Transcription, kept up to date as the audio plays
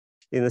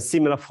in a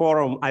similar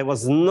forum, I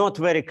was not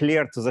very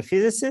clear to the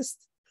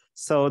physicist.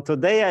 So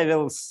today I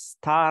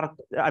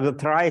will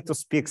try to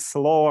speak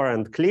slower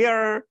and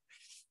clearer.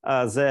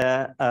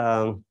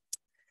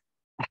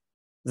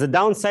 The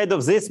downside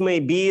of this may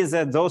be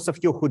that those of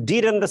you who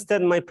did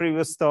understand my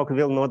previous talk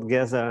will not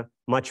gather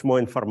much more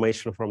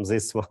information from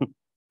this one.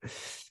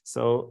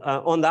 So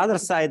on the other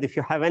side, if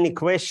you have any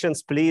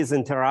questions, please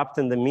interrupt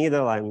in the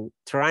middle. I'm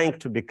trying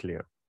to be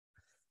clear.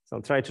 So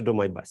I'll try to do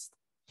my best.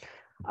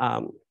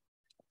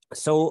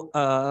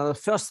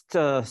 First,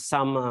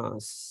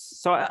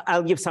 so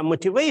I'll give some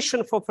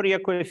motivation for Fourier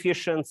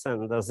coefficients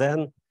and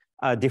then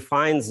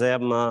define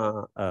them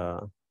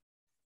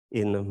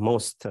in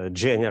most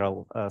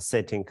general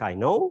setting I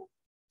know.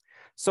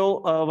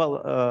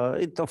 So,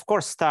 it of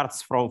course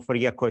starts from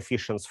Fourier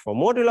coefficients for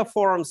modular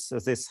forms.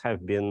 These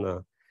have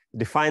been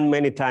defined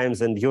many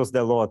times and used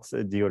a lot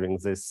during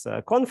this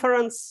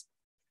conference.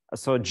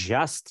 So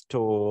just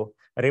to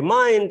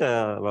remind,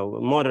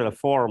 modular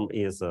form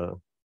is a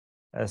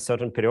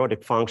certain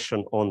periodic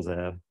function on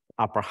the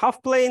upper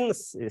half plane.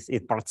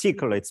 In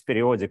particular, it's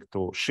periodic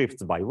to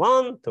shifts by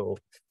 1, to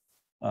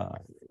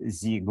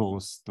z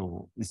goes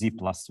to z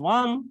plus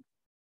 1,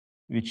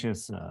 which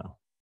is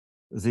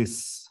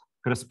this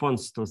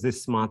corresponds to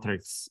this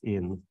matrix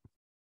in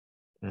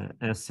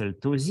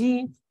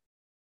SL2Z.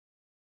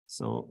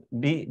 So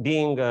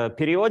being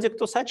periodic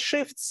to such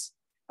shifts,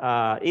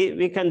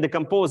 we can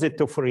decompose it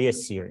to Fourier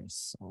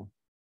series. So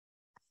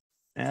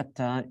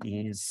eta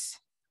is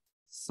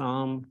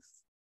some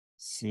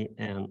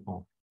Cn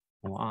of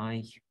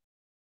y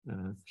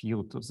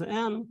phi to the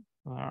n,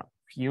 where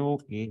phi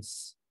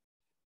is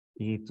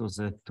e to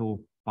the 2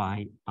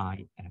 pi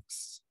I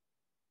x.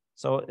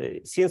 So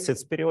since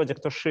it's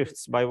periodic to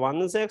shifts by 1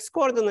 in the x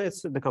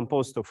coordinates,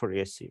 decomposed to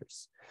Fourier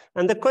series.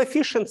 And the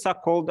coefficients are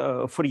called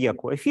Fourier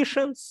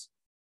coefficients.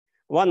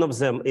 One of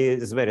them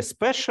is very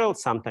special.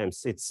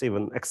 Sometimes it's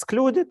even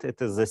excluded.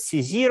 It is the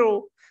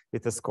C0.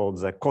 It is called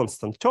the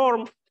constant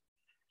term.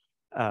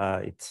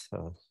 It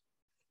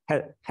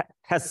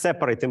has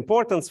separate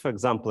importance. For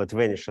example, it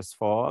vanishes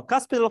for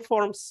Caspidal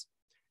forms.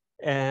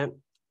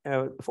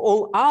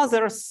 All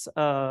others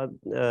are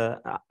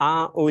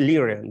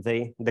Eulerian.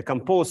 They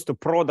decompose to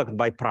product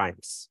by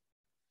primes,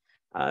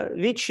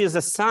 which is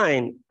a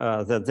sign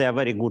that they are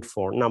very good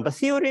for number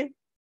theory.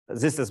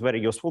 This is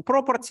very useful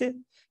property.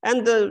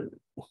 And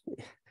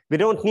we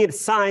don't need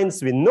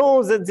signs. We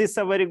know that these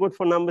are very good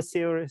for number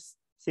theory.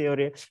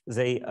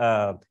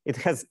 It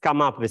has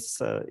come up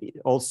with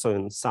also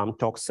in some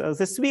talks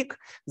this week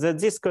that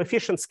these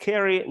coefficients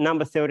carry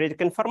number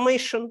theoretic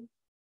information.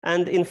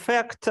 And in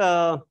fact,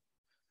 they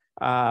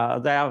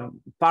are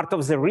part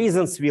of the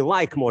reasons we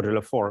like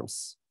modular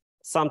forms.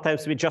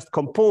 Sometimes we just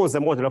compose a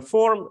modular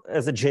form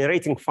as a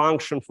generating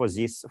function for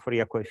these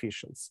Fourier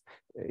coefficients.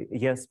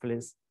 Yes,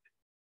 please.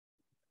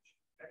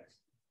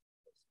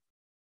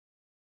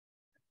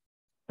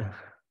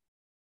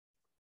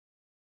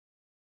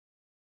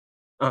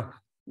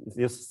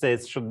 You say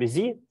it should be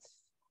Z?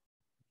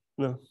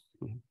 No,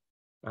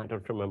 I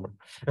don't remember.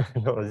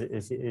 No,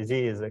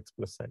 Z is X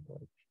plus I.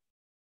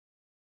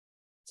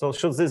 So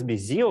should this be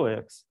Z or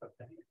X?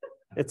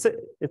 It's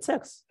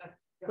X.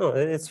 No,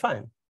 it's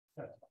fine.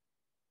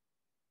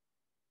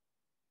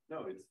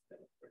 No, it's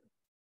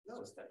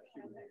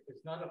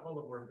not a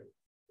holomorphic.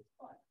 It's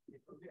fine.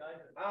 It could be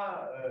either.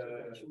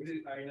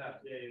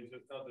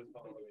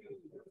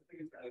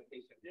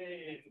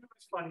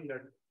 It's funny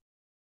there.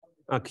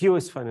 Q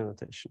is funny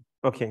notation.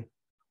 Okay.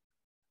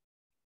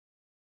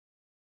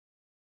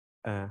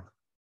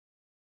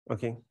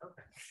 Okay.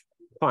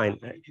 Fine.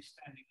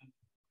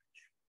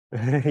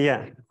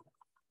 Yeah,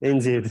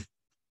 indeed.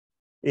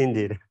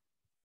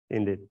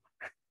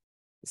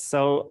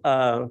 So,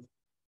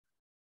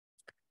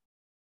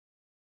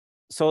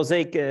 so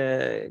they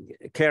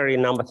carry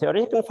number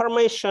theoretic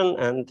information,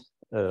 and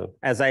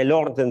as I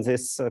learned in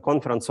this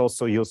conference,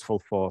 also useful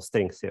for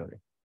string theory.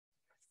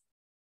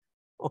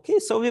 Okay,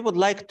 so we would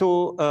like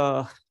to,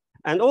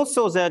 and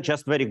also they're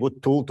just very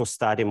good tool to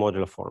study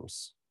modular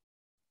forms.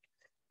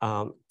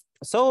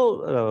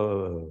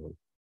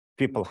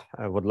 People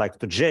would like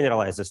to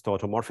generalize this to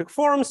automorphic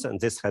forms,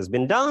 and this has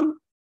been done.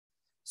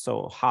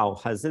 So how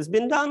has this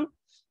been done?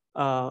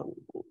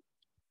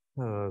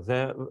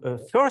 The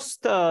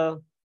first,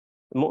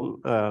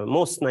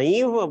 most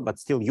naive, but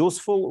still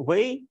useful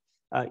way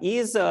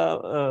is,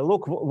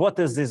 look, what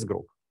is this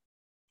group?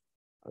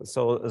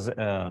 So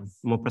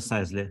more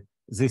precisely,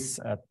 this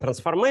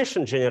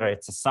transformation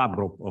generates a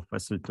subgroup of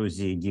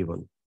SL2Z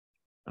given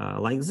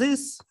like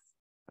this.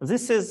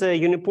 This is a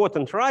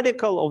unipotent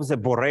radical of the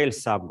Borel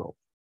subgroup.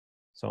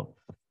 So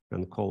we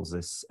can call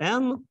this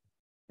N.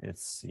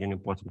 It's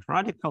unipotent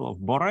radical of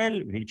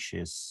Borel, which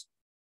is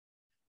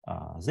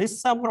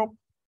this subgroup.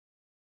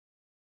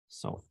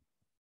 So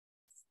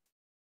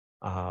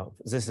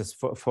this is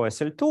for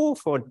SL2.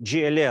 For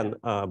GLN,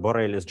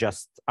 Borel is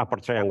just upper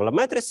triangular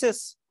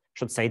matrices.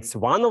 Should say it's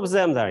one of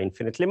them. There are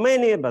infinitely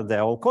many, but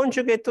they're all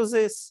conjugate to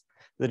this.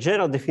 The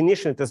general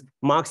definition is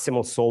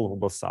maximal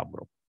solvable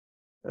subgroup.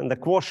 and the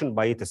quotient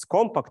by it is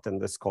compact,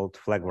 and it's called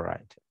flag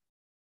variety,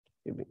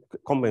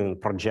 common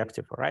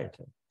projective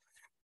variety.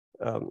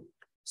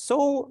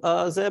 So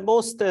the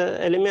most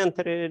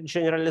elementary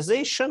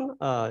generalization,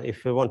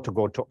 if we want to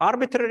go to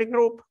arbitrary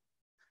group,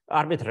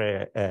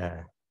 arbitrary,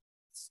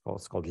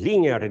 it's called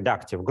linear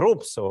reductive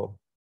group. So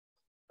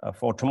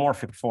for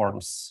automorphic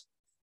forms,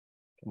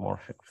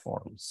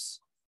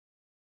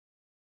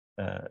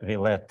 we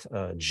let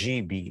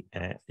G be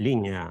a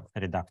linear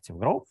reductive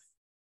group,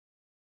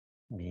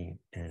 be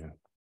a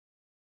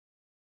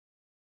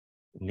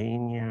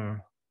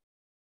linear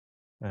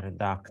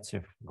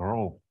reductive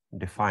group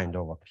defined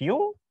over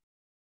Q.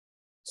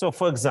 So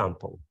for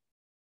example,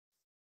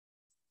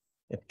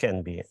 it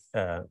can be,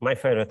 my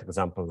favorite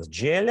example is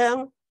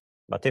GLN,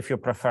 but if you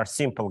prefer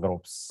simple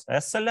groups,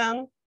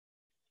 SLN,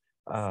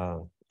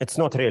 it's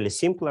not really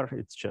simpler,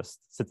 it just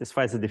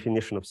satisfies the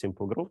definition of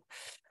simple group.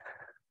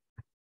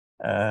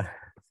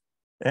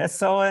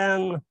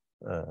 SON,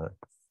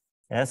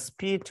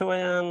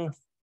 SP2N,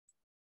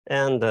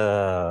 and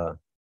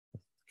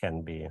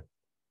can be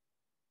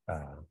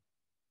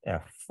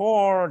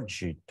F4,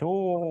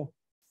 G2,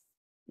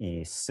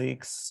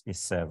 E6,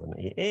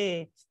 E7,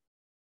 E8,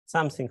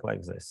 something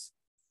like this.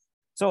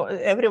 So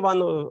every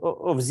one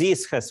of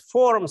these has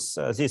forms.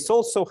 These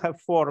also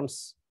have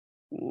forms.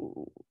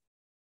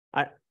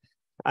 I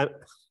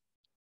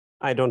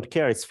don't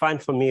care. It's fine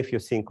for me if you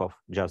think of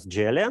just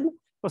GLN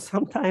for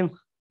some time.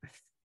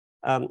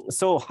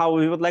 So how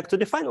we would like to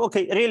define?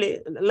 Okay, really,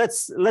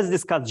 let's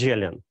discuss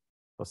GLN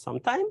for some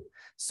time.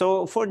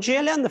 So for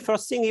GLN, the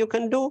first thing you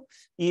can do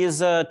is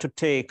to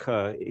take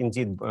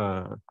indeed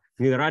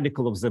the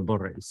radical of the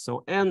Borel.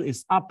 So N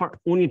is upper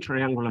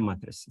unitriangular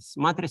matrices,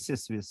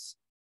 matrices with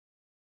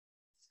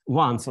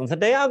ones on the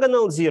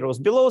diagonal, zeros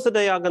below the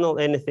diagonal,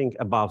 anything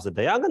above the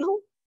diagonal.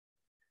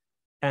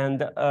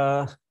 And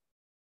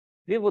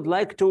we would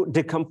like to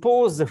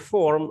decompose the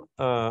form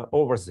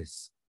over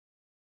this.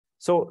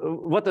 So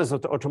what is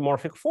an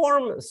automorphic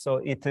form? So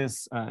it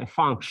is a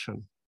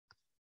function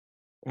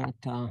at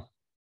a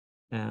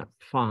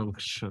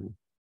function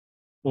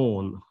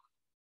on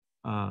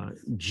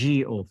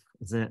G of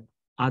the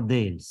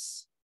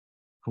adels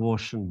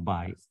quotient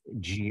by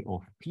G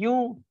of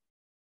Q,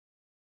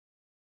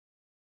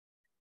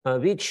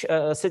 which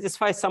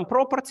satisfies some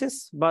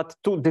properties, but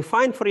to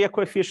define Fourier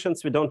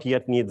coefficients, we don't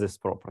yet need these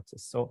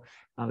properties. So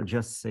I'll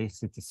just say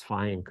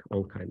satisfying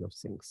all kinds of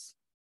things.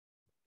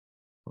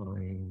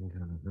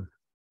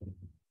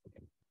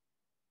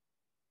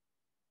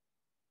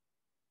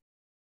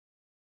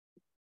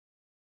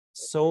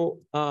 So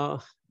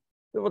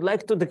we would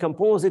like to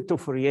decompose it to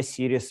Fourier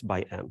series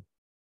by M.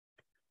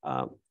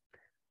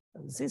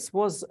 This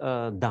was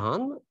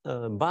done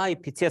by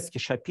Pitetsky,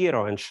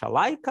 Shapiro, and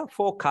Shalaika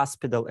for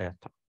cuspidal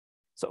eta.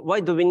 So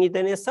why do we need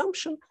any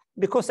assumption?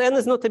 Because N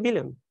is not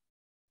abelian.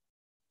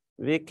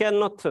 We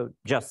cannot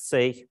just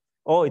say,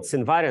 oh, it's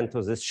invariant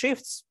to these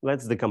shifts,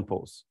 let's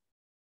decompose.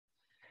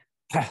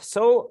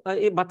 So,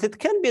 but it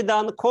can be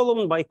done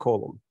column by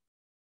column.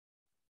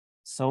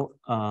 So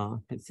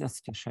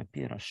Pitetsky,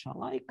 Shapiro,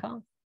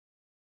 Shalaika.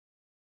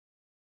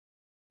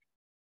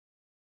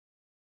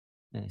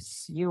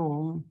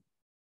 Assume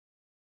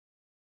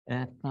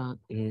eta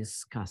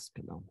is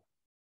cuspidal.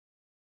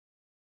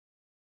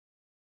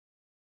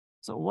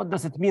 So what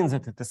does it mean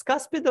that it is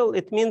cuspidal?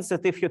 It means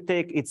that if you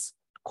take its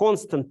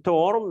constant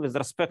term with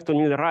respect to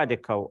nil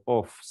radical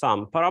of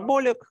some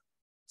parabolic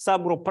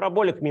subgroup,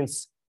 parabolic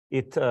means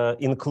it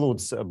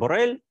includes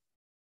Borel.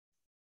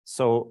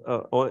 So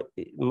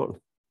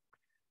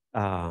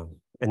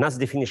another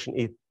definition,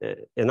 it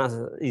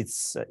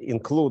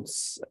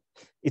includes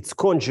its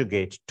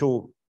conjugate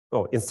to,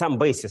 in some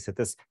basis, it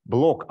is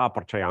block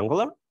upper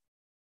triangular.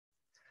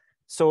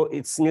 So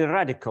its nil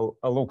radical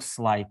looks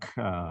like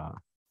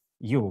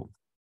U.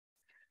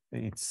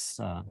 It's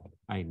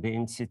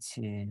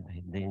identity,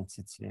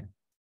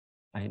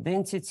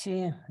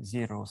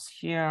 zeros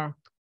here,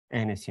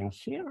 anything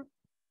here.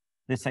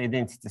 These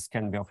identities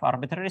can be of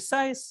arbitrary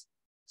size.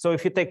 So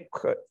if you take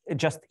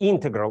just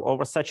integral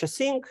over such a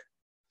thing,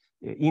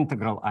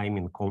 integral, I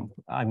mean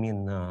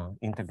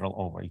integral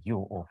over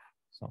U of,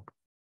 so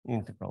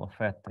integral of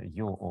eta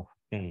U of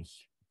A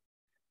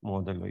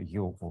modulo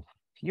U of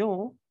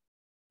Q,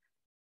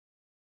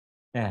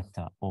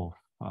 eta of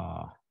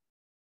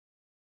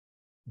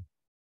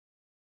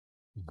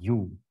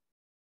U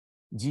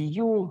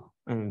du,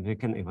 we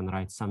can even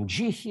write some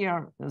G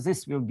here.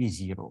 This will be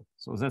 0.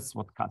 So that's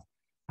what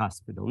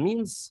cuspidal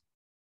means.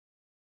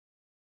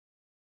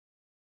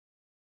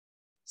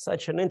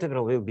 Such an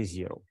integral will be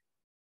 0.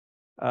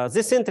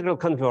 This integral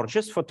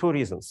converges for two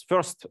reasons.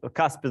 First,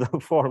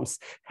 cuspidal forms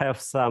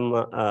have some,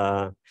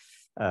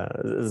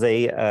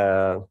 they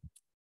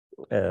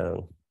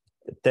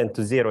tend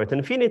to 0 at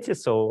infinity.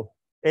 So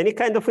any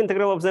kind of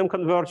integral of them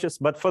converges.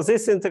 But for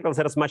this integral,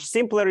 there's much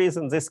simpler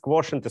reason. This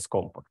quotient is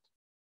compact.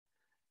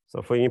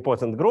 So for an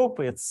important group,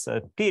 its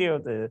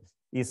period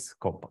is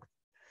compact.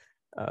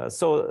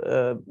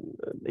 So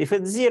if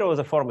it's 0,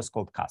 the form is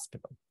called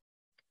cuspidal.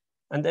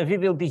 And we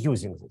will be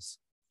using this.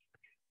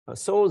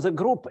 So the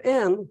group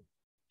N,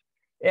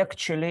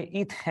 actually,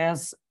 it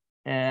has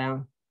a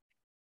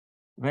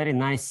very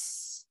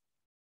nice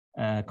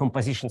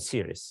composition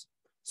series.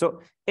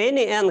 So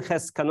any N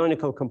has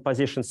canonical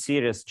composition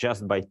series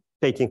just by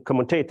taking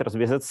commutators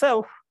with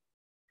itself.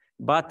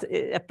 But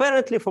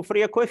apparently for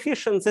Fourier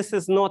coefficients, this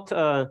is not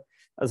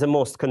the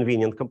most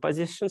convenient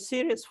composition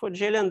series. For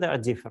GLN, they are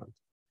different.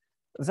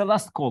 The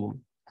last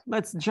column.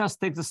 Let's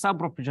just take the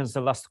subgroup, which is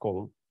the last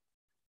column.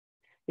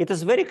 It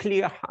is very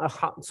clear.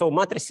 So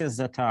matrices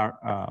that are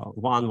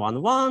 1,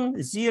 1,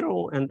 1,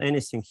 0, and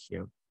anything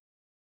here.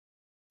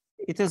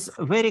 It is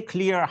very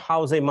clear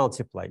how they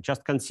multiply.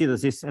 Just consider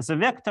this as a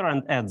vector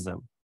and add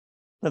them.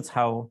 That's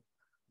how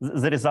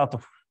the result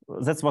of,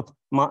 that's what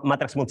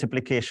matrix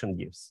multiplication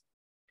gives.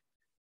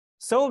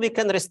 So we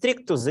can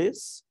restrict to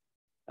this,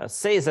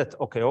 say that,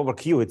 okay, over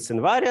Q it's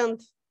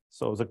invariant.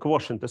 So the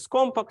quotient is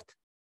compact,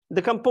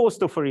 decompose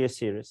to Fourier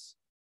series.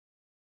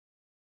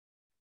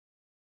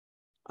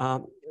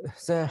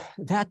 There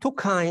are two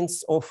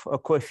kinds of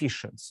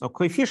coefficients. So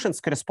coefficients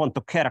correspond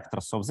to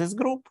characters of this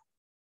group.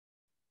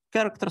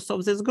 Characters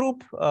of this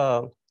group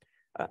are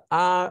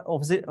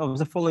of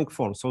the following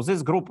form. So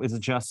this group is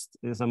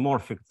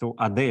isomorphic to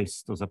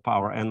adels to the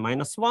power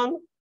n-1.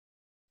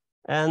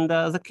 And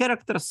the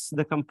characters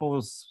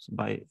decompose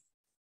by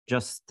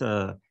just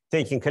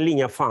taking a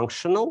linear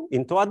functional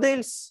into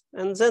adels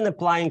and then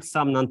applying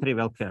some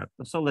non-trivial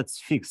character. So let's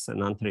fix a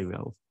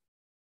non-trivial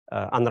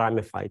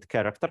unramified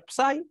character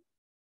psi.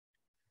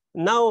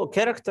 Now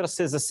characters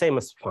is the same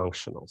as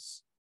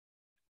functionals.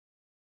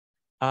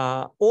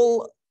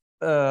 All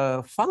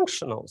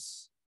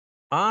functionals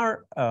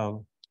are,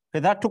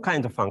 there are two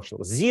kinds of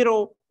functionals,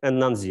 zero and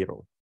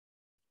non-zero.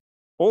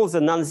 All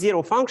the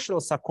non-zero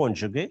functionals are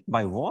conjugate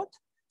by what?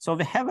 So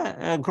we have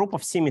a group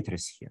of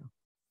symmetries here,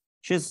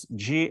 which is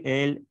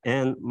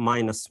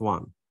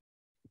GLN-1.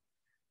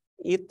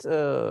 It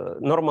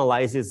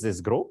normalizes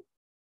this group.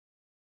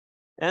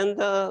 And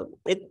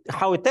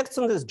how it acts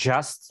on this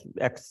just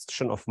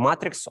action of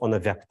matrix on a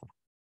vector.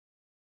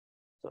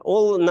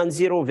 All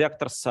non-zero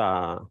vectors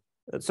are,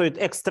 so it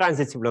acts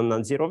transitively on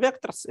non-zero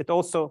vectors. It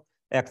also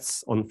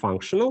acts on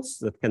functionals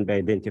that can be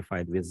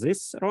identified with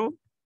this row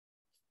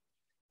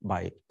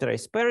by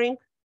trace pairing.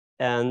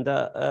 And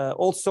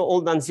also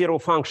all non-zero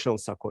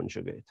functionals are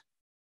conjugate.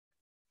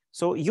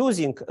 So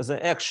using the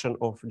action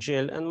of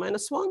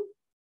GLN-1,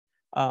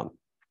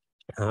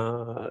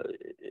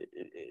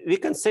 we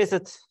can say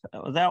that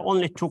there are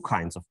only two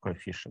kinds of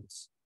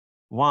coefficients.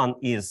 One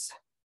is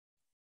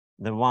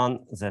the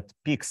one that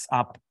picks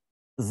up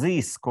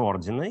this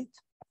coordinate.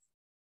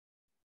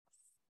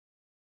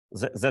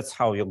 That's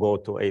how you go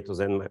to A to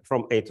Z,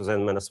 from A to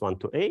Z-1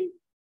 to A.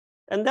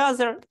 And the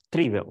other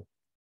trivial.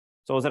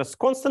 So there's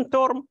constant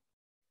term,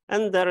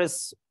 and there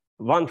is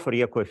one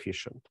Fourier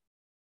coefficient.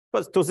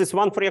 But to this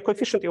one Fourier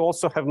coefficient, you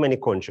also have many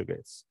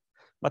conjugates.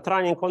 But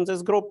running on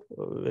this group,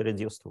 we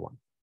reduce to one.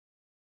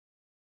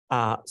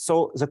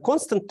 So the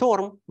constant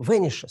term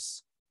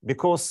vanishes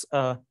because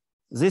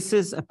this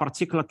is a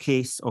particular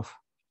case of,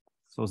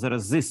 so there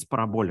is this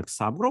parabolic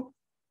subgroup.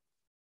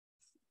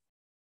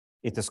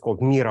 It is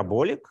called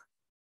mirabolic,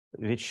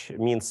 which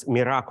means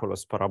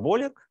miraculous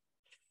parabolic.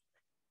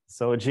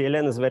 So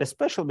GLN is very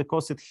special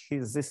because it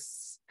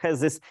has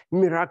this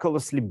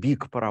miraculously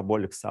big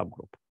parabolic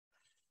subgroup.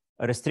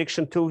 A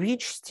restriction to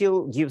which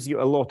still gives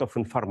you a lot of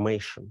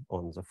information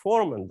on the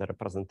form and the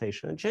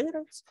representation it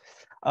generates.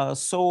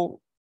 So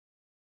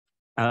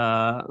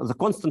the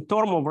constant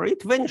term over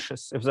it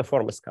vanishes if the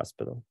form is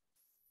cuspidal.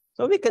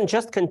 So we can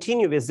just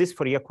continue with this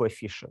Fourier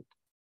coefficient.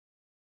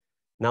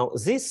 Now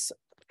this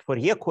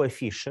Fourier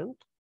coefficient,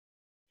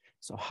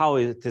 so how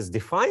it is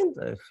defined,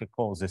 if we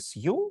call this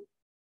U,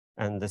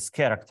 and this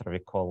character we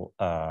call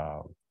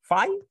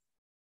phi.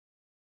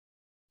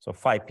 So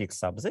phi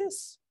picks up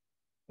this.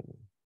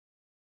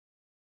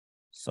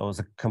 So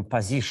the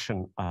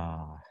composition,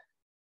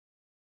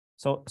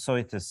 so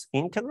it is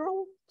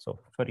integral. So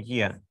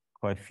Fourier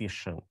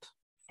coefficient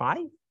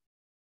phi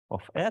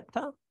of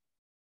eta.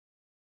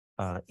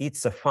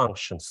 It's a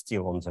function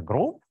still on the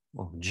group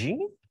of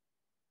G.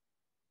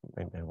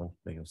 Maybe I want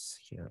to use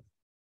here,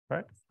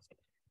 right?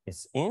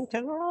 It's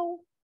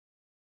integral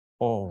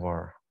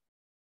over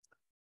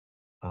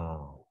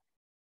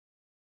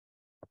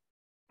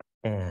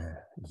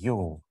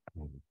U.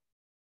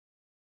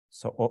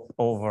 So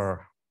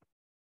over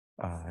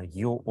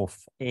U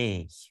of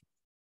A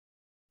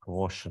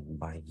quotient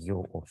by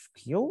U of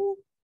Q,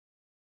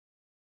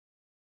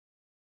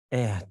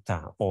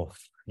 eta of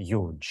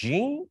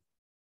UG,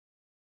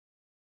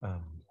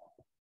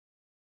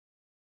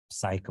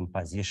 psi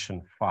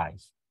composition phi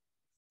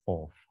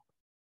of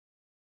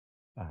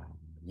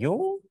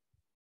U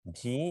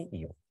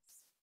du.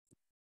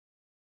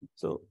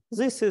 So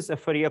this is a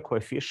Fourier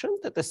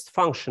coefficient that is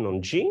function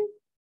on G.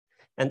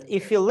 And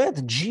if you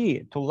let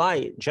G to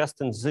lie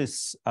just in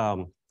this,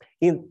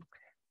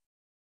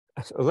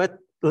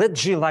 let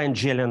G lie in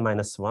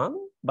GLN-1,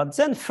 but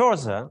then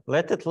further,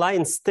 let it lie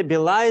in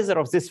stabilizer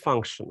of this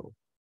functional.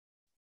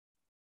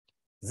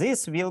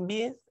 This will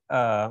be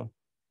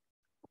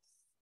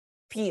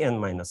Pn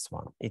minus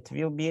 1. It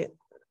will be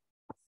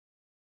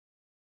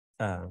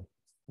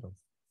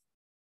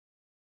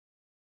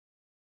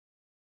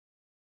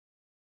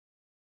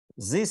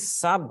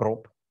this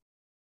subgroup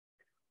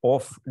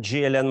of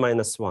GLN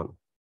minus 1.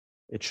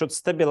 It should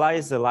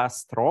stabilize the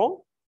last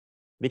row,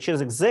 which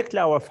is exactly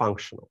our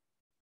functional.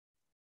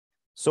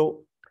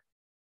 So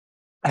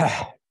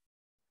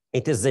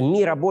it is the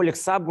mirabolic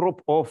subgroup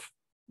of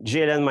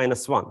GLN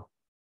minus 1.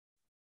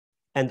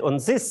 And on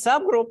this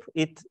subgroup,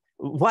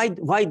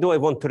 why do I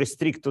want to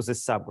restrict to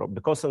this subgroup?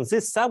 Because on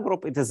this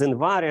subgroup, it is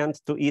invariant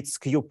to its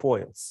Q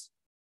points.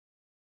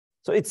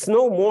 So it's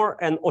no more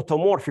an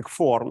automorphic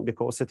form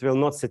because it will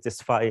not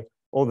satisfy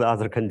all the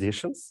other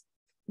conditions,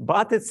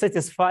 but it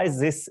satisfies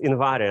this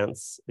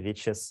invariance,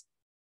 which is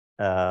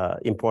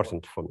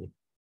important for me.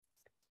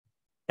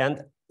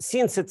 And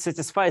since it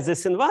satisfies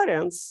this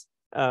invariance,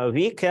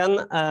 we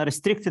can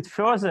restrict it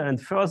further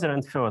and further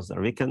and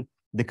further. We can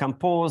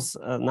decompose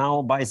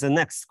now by the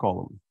next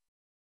column.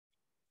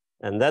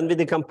 And then we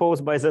decompose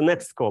by the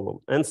next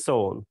column, and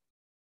so on.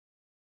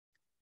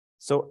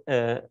 So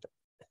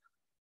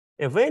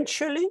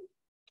eventually,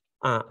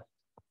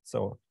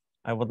 so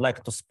I would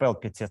like to spell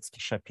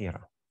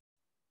Petetsky-Shapiro.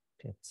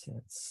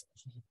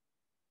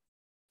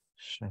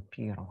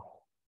 Petetsky-Shapiro.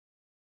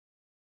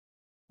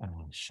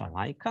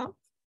 Shalaika.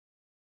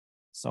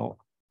 So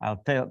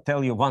I'll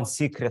tell you one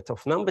secret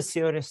of number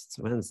theorists.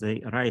 When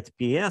they write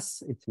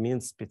PS, it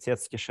means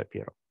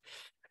Petetsky-Shapiro.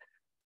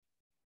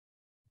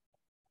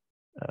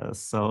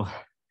 So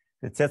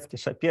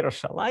Petetsky-Shapiro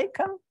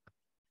Shalaika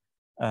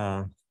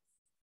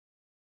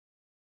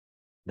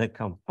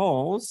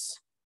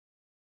decompose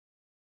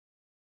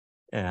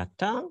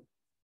это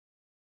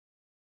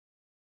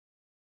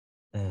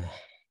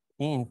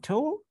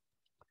into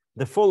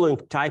the following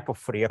type of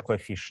Fourier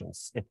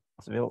coefficients. It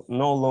will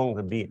no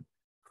longer be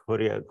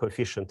Fourier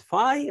coefficient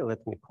phi.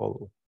 Let me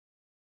call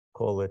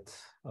it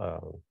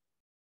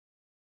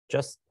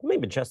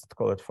maybe just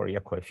call it Fourier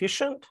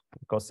coefficient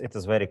because it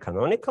is very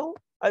canonical.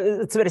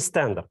 It's very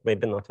standard,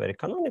 maybe not very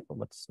canonical,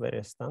 but it's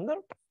very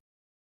standard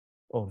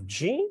of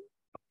G.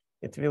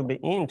 It will be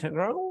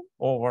integral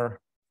over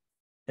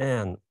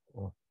n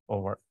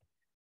over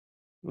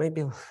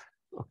maybe,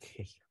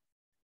 okay.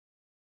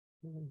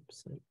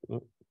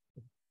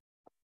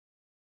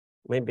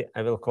 Maybe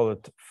I will call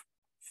it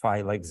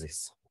phi like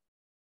this.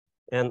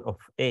 N of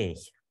A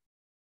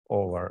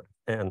over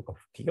N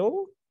of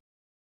Q.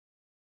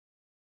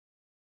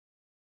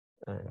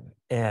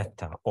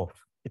 Eta of,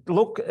 it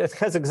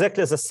has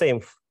exactly the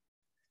same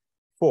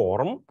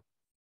form.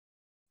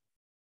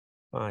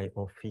 Phi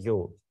of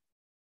U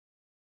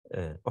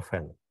of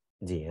N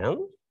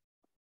dn.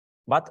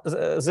 But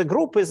the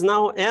group is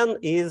now N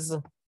is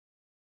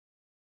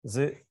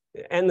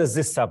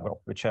this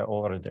subgroup, which I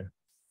already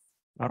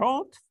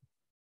wrote.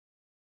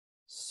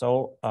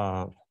 So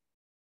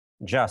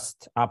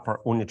just upper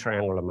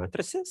unitriangular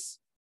matrices.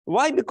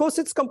 Why? Because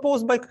it's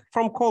composed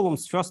from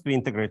columns. First, we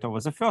integrate over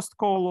the first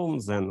column,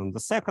 then on the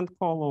second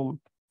column,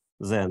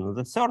 then on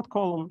the third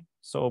column.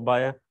 So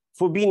by a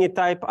Fubini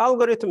type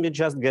algorithm, we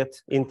just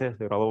get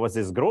integral over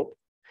this group.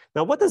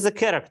 Now, what is the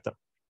character?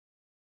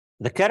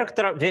 The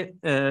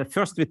character,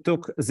 first we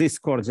took this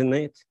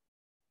coordinate,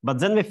 but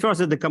then we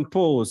further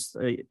decomposed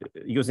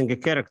using a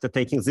character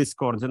taking this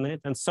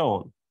coordinate and so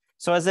on.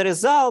 So as a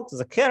result,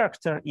 the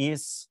character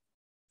is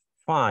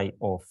phi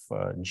of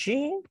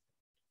G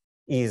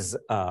is,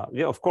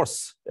 we of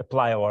course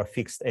apply our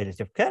fixed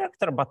additive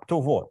character, but to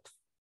what?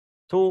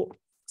 To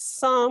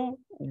sum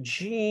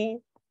G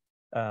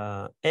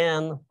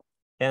n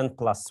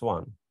plus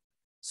 1.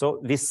 So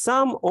we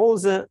sum all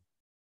the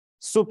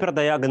super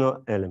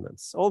diagonal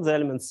elements, all the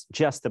elements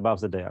just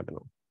above the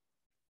diagonal.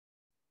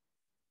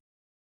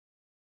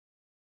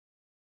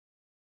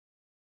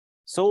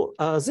 So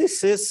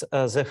this is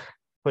the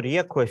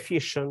Fourier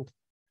coefficient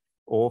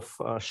of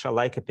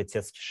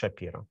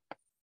Shalaika-Petetsky-Shapiro.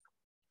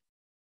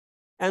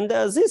 And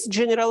this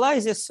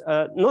generalizes,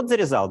 not the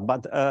result,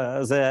 but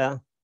the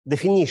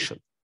definition.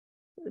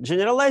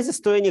 Generalizes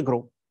to any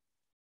group.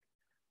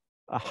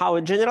 How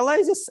it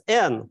generalizes?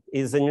 N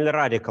is the nil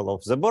radical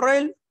of the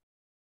Borel.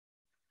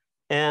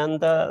 And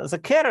the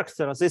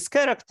character, this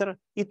character,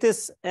 it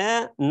is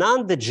a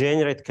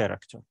non-degenerate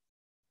character.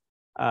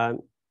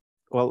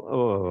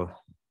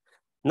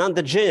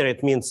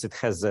 Non-degenerate means it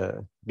has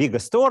the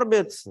biggest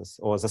orbit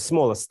or the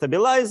smallest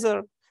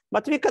stabilizer.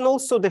 But we can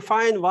also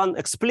define one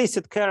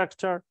explicit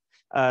character,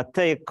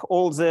 take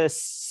all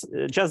this,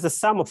 just the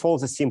sum of all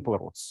the simple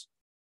roots.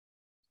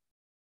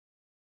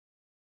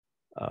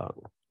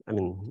 I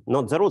mean,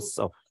 not the roots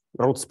of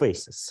root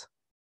spaces.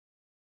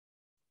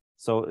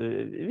 So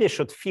we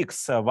should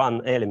fix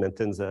one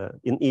element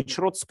in each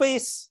root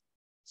space.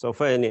 So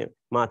for any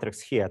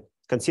matrix here,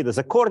 consider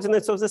the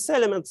coordinates of these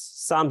elements,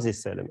 sum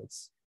these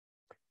elements.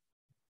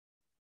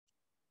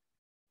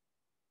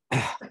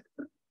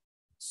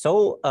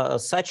 So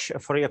such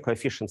Fourier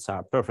coefficients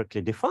are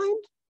perfectly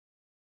defined,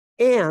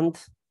 and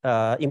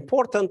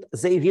important,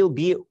 they will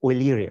be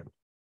Eulerian.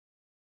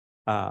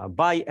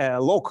 by a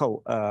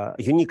local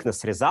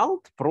uniqueness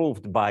result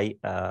proved by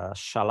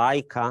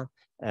Shalaika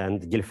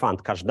and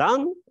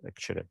Gelfand-Kazhdan,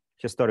 actually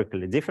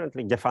historically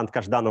differently,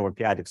 Gelfand-Kazhdan over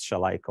p-adix,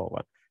 Shalaika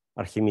over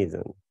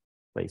Archimedean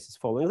places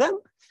following them,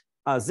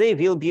 they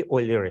will be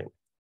Eulerian.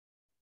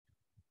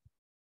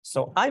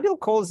 So I will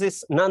call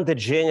this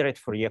non-degenerate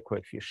Fourier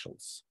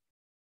coefficients.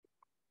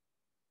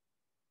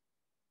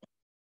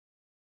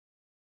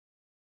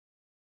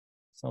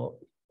 So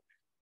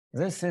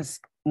this is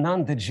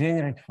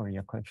non-degenerate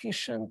Fourier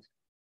coefficient,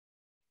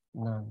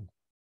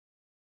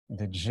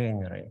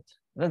 non-degenerate.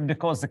 That's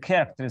because the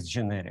character is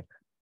generic.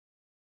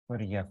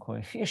 Fourier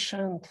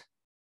coefficient,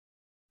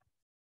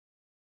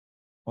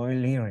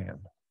 Eulerian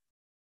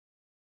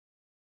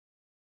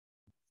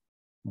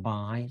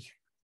by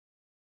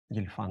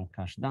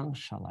Gelfand-Kazhdan,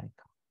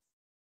 Shalaika.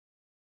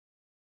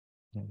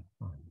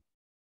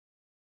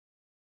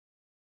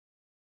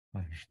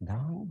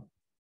 Gelfand-Kazhdan,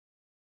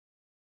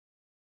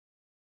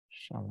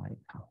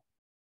 Shalaika.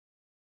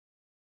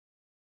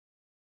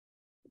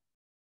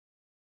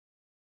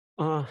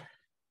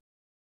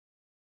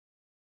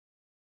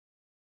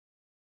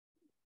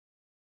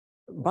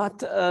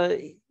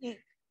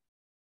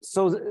 So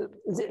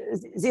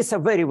these are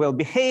very well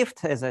behaved,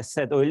 as I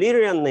said,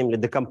 Eulerian, namely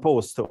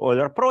decomposed to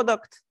Euler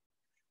product.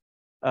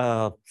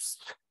 I'm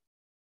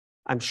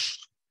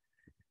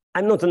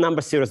not a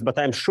number theorist, but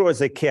I'm sure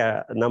they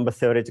care number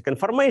theoretic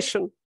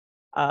information.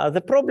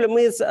 The problem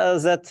is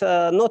that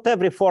not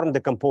every form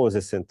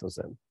decomposes into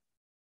them.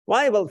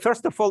 Why? Well,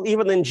 first of all,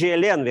 even in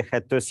GLN, we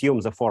had to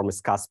assume the form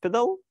is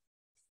cuspidal,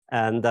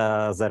 and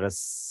there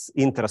is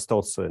interest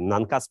also in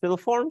non-cuspidal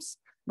forms.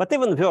 But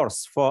even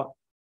worse, for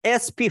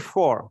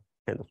SP4,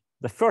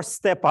 the first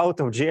step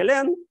out of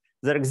GLN,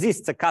 there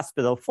exists a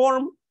cuspidal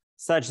form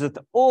such that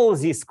all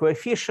these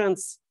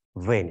coefficients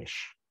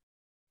vanish.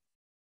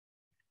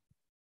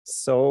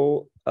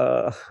 So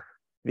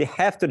we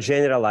have to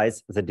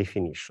generalize the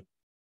definition.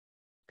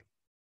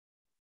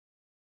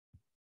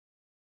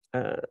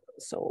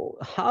 So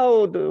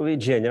how do we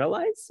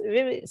generalize?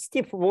 We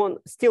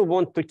still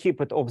want to keep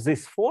it of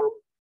this form,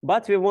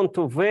 but we want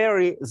to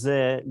vary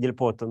the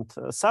nilpotent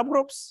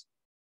subgroups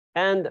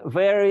and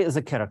vary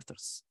the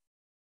characters.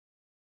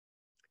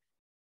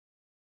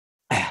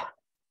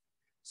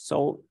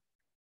 So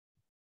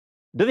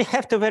do we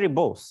have to vary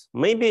both?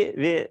 Maybe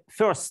we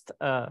first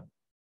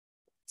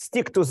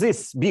stick to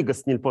this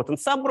biggest nilpotent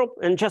subgroup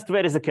and just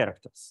vary the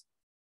characters.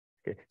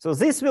 Okay. So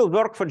this will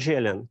work for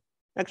GLN.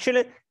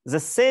 Actually, the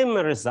same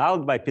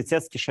result by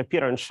Pitsetsky,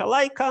 Shapiro, and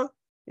Shalaika.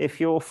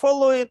 If you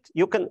follow it,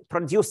 you can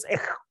produce a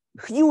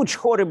huge,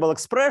 horrible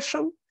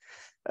expression,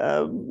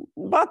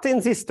 but in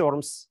these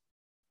terms,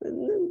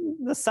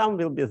 the sum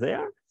will be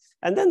there.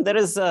 And then there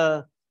is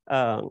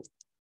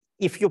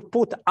if you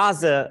put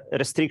other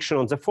restriction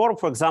on the form,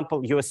 for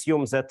example, you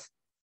assume that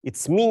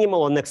it's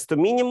minimal or next to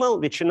minimal,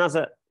 which in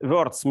other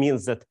words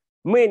means that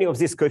many of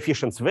these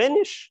coefficients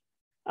vanish.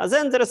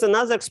 Then there is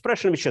another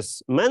expression which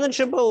is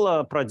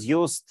manageable,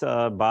 produced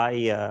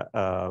by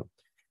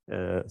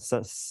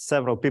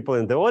several people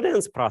in the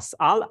audience, Prof.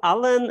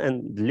 Allen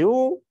and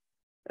Liu,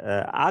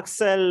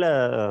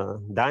 Axel,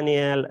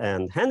 Daniel,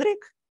 and Henrik.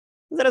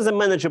 There is a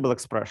manageable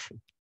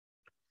expression.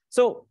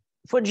 So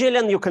for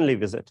GLN, you can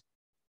live with it.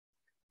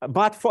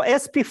 But for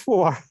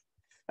SP4,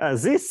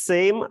 this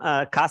same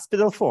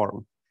cuspidal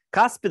form.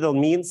 Cuspidal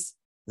means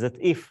that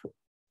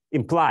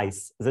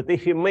implies that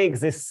if you make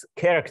this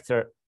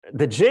character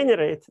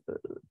degenerate,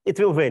 it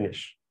will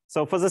vanish.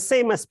 So for the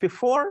same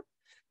SP4,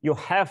 you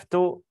have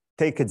to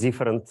take a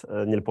different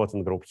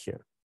nilpotent group here.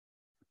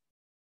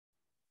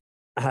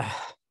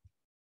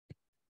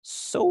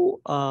 So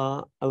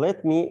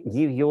let me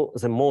give you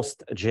the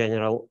most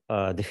general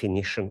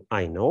definition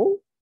I know.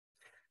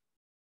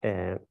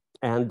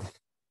 And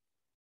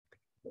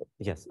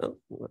yes,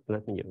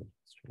 let me give you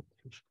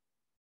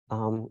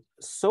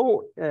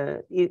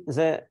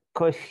the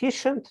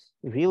coefficient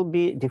will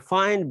be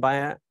defined by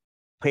a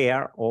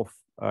pair of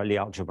Lie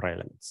algebra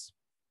elements.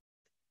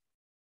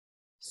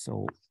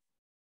 So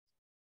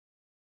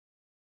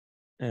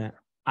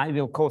I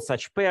will call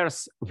such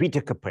pairs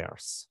Whittaker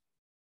pairs.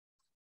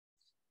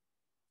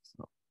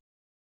 So,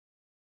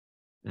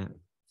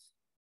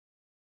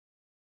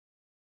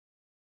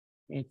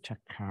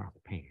 Whittaker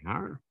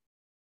pair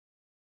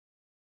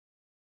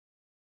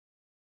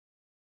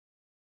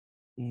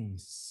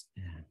is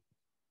a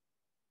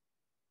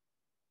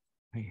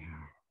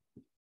pair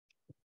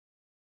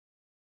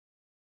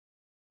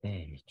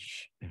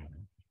H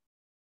in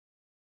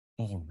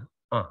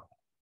A.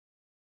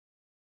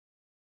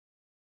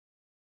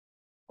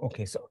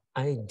 Okay, so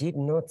I did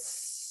not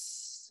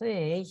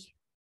say,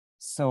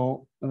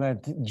 so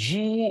let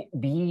G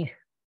be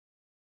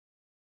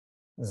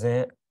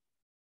the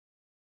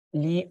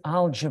Lie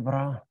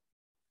algebra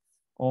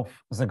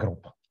of the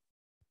group.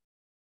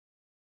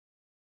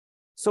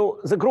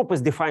 So the group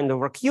is defined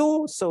over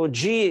Q. So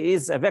G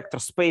is a vector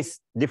space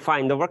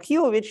defined over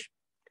Q, which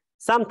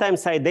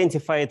sometimes I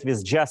identify it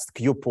with just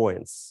Q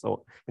points.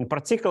 So in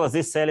particular,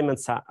 these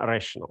elements are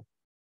rational.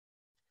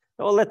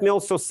 Well, let me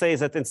also say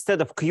that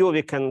instead of Q,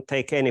 we can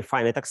take any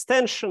finite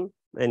extension,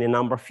 any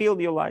number field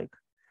you like.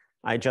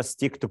 I just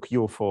stick to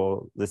Q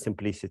for the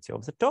simplicity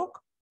of the talk.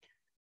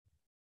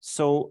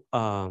 So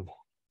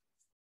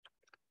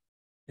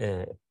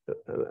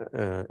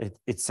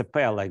it's a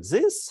pair like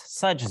this,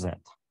 such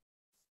that.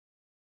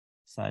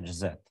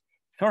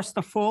 First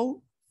of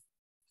all,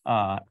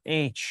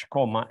 H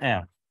comma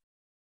F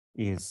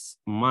is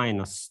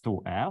minus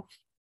 2F.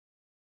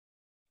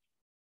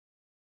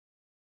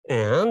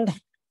 And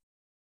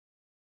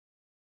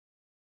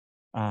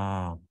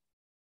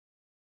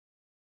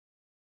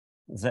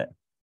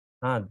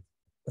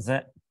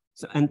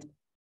and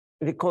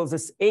we call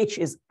this H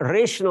is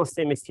rational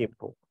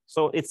semi-simple.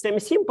 So it's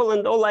semi-simple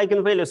and all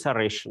eigenvalues are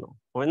rational.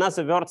 Or in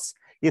other words,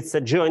 it's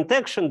a joint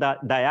action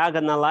that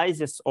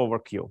diagonalizes over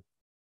Q.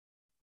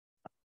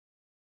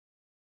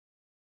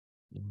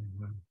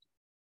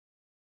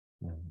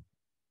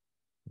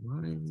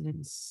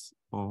 Minus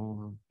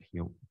over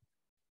Q.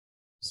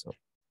 So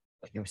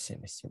Q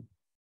semi-simple.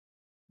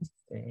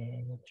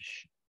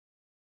 H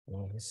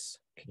is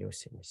Q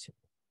semi-simple.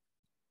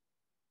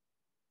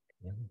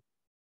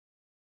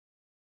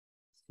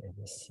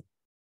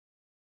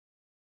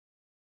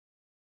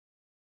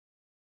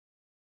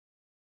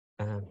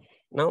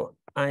 Now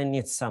I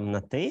need some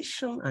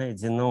notation. I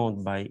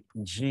denote by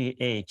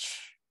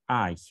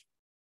GHI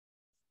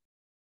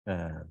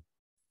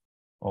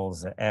all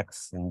the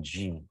X in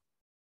G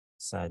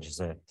such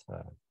that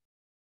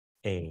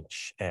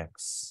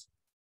HX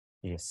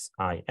is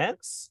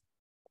IX.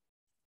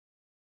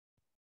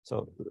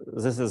 So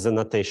this is the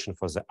notation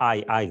for the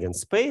I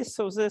eigenspace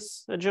of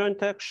this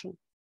joint action.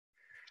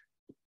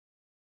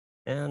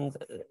 And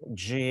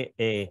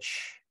GH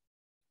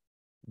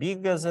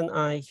bigger than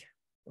I,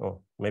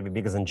 or maybe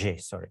bigger than J,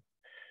 sorry,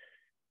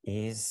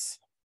 is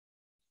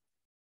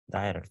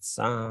direct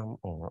sum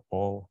over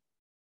all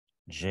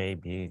J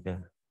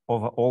bigger,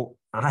 over all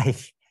I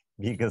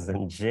bigger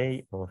than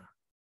J of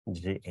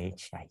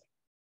GHI.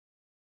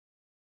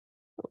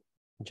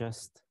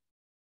 Just,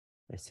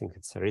 I think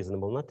it's a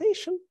reasonable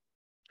notation.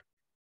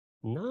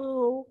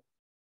 Now,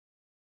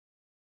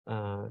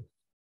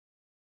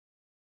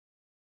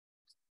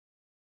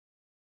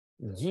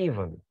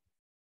 given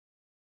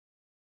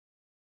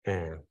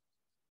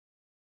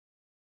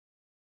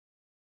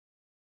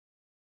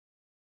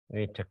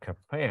we take a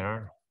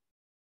pair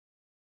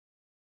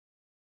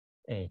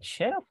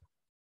HF,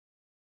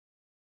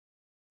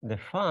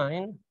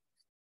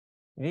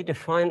 we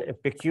define a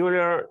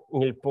peculiar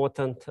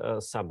nilpotent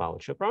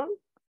subalgebra,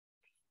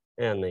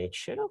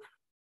 NHF,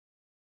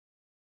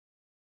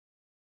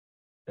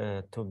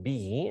 to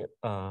be,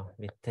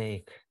 we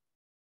take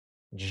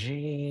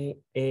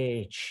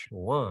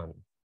GH1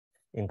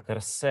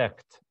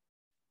 intersect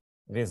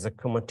with the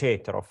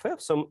commutator of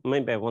F. So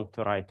maybe I want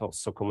to write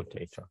also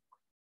commutator.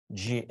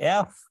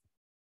 GF,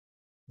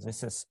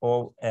 this is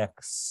all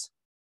X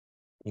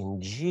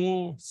in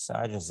G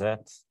such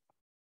that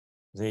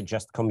they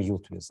just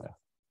commute with F.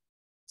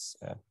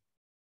 F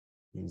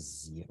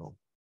is 0.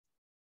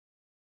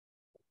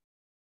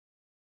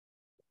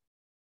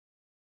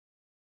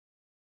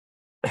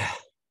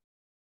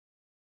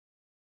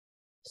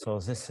 So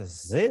this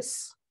is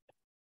this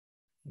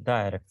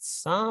direct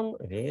sum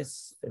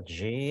with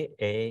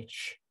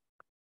GH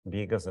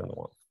bigger than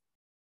 1.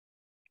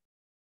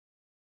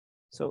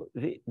 So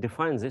we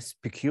define this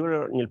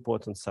peculiar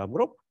nilpotent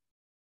subgroup,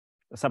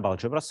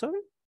 subalgebra,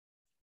 sorry.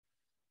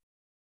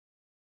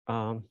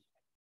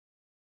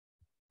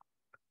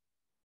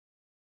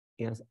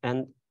 Yes,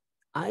 and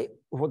I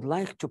would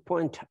like to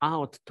point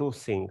out two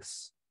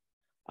things.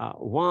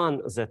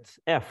 One, that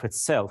F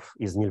itself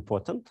is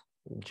nilpotent,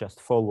 just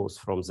follows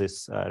from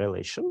this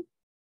relation.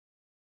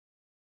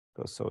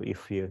 So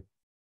if you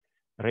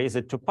raise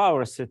it to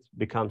powers, it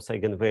becomes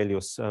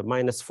eigenvalues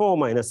 -4,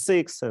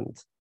 -6,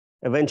 and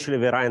eventually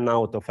we run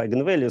out of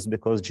eigenvalues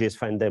because G is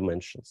finite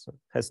dimension, so it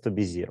has to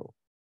be 0.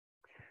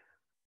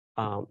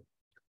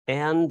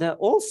 And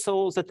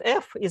also that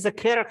F is a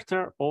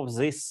character of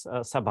this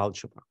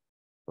subalgebra.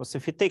 So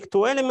if you take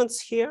two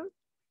elements here,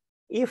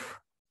 if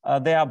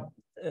they are,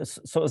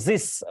 so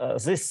this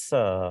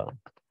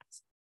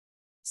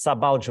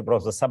subalgebra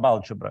of the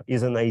subalgebra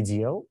is an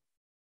ideal.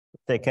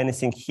 Take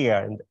anything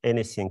here and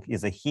anything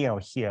is a here or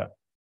here,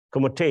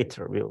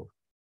 commutator will,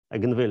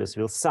 eigenvalues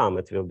will sum,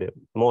 it will be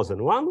more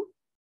than 1.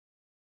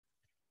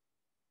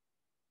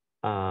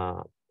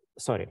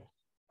 Sorry,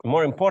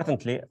 more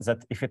importantly,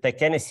 that if you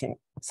take anything,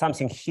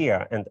 something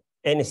here and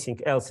anything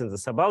else in the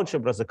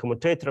subalgebra, the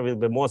commutator will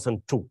be more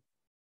than 2.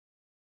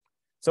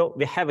 So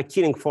we have a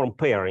killing form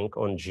pairing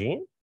on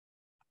G.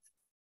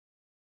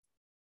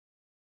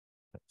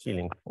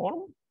 Killing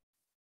form.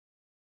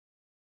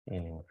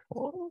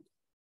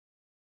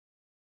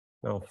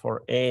 Now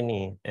for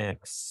any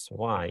x,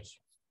 y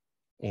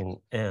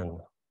in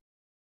N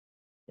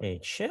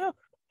HF,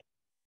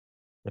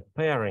 the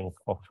pairing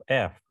of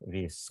F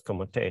with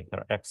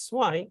commutator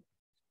xy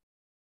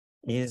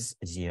is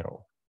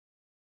 0.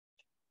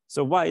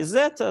 So why is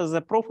that?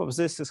 The proof of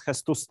this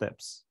has 2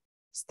 steps.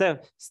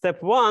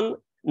 Step 1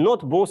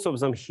 not both of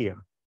them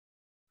here.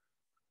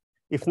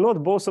 If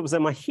not both of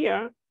them are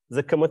here,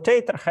 the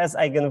commutator has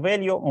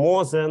eigenvalue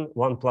more than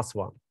 1 plus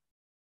 1,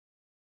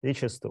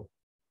 which is 2.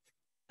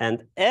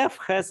 And F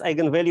has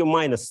eigenvalue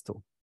minus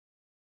 2.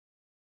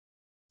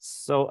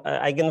 So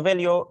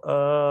eigenvalue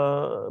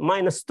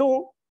minus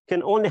 2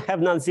 can only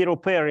have non-zero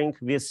pairing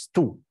with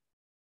 2.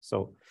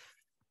 So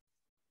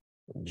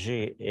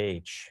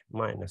GH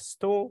minus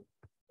 2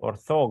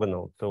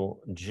 orthogonal to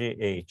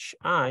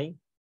GHI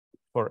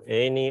for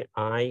any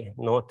I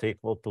not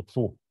equal to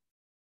 2.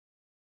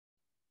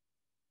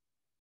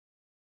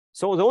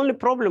 So the only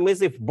problem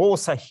is if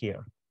both are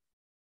here.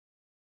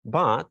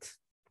 But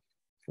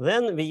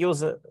then we use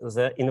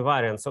the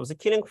invariance of the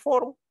Killing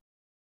form.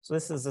 So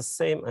this is the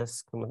same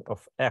as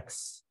of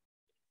X.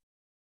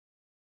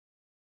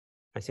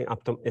 I think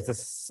it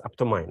is up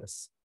to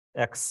minus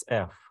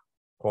XF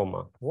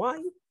comma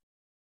Y.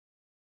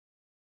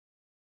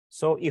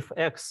 So if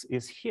X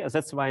is here,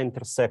 that's why I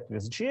intersect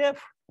with GF.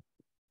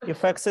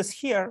 If X is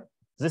here,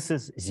 this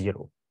is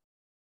 0.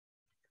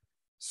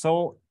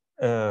 So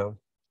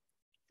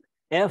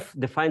F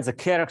defines the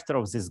character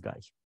of this guy.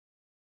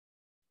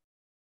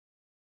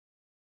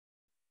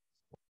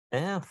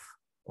 F,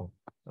 or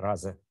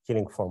rather,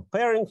 Killing form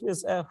pairing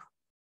with F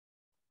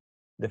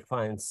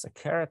defines a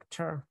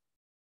character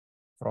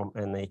from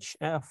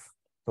NHF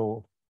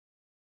to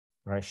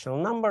rational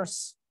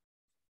numbers.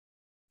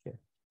 Okay.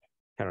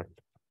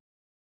 Character.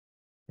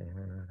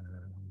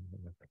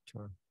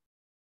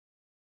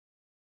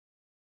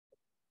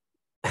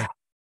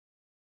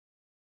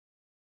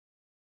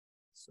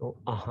 So,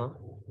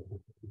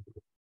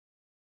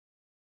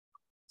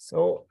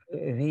 So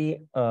we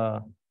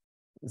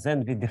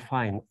then we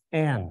define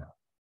NHF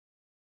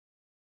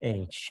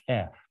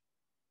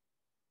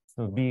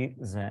to be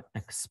the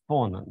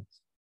exponent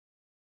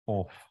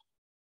of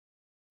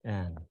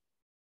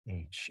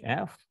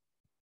NHF.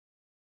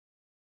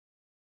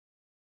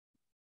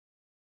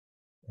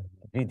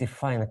 We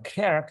define a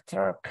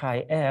character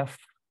chi F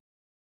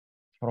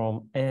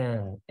from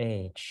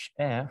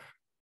NHF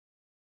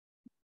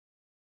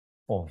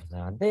of the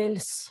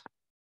adels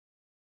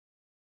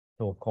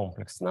to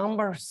complex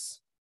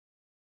numbers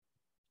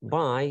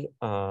by,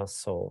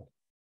 so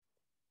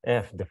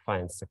F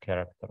defines the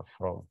character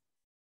from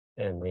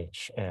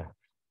NHF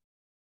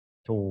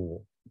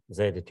to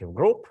the additive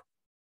group.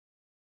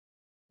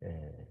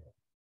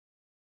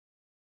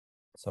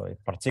 So it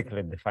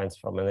particularly defines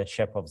from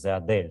NHF of the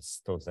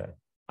adels to the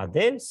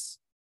adels.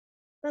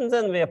 And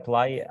then we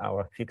apply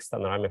our fixed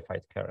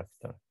unramified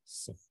character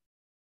C.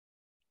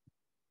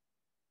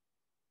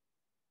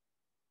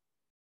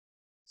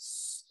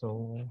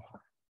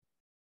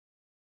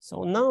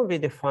 So now we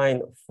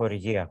define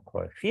Fourier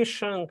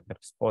coefficient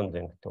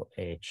corresponding to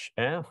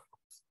HF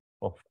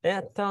of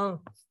eta.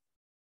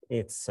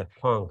 It's a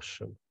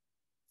function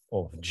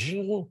of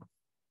G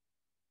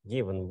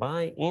given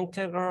by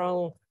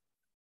integral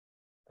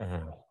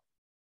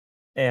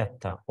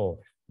eta of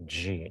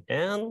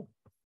Gn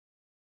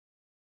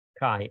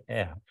chi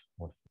f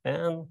of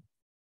n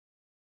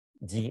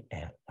d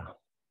eta.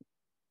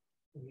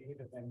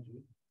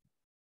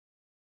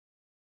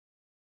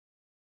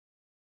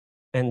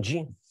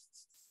 NG,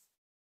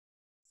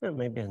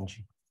 maybe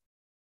NG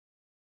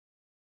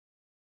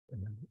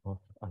of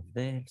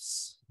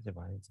adels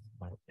divided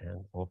by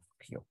n of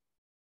Q.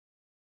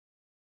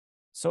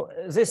 So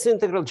this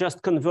integral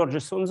just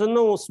converges on the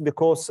nose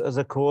because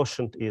the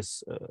quotient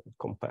is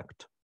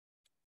compact.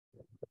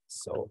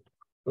 So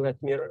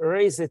let me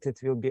erase it. It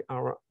will be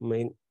our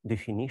main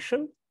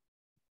definition.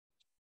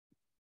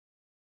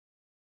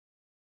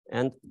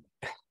 And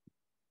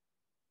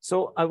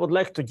so I would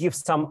like to give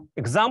some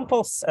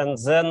examples and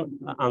then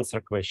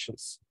answer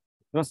questions.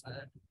 Because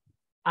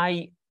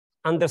I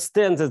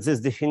understand that this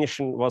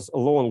definition was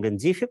long and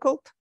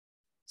difficult.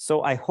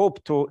 So I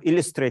hope to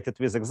illustrate it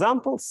with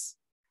examples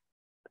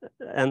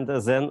and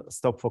then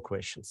stop for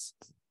questions.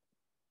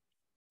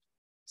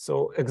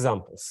 So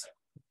examples.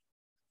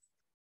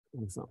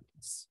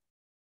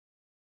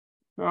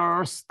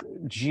 First,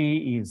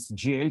 G is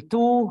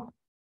GL2.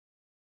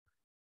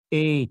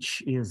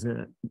 H is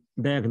a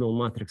diagonal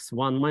matrix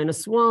 1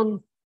 minus 1.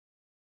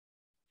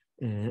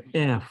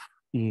 F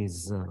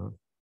is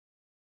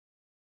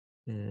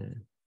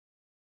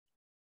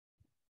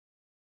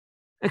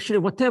actually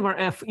whatever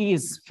F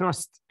is,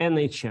 first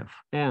NHF.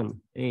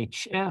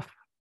 NHF,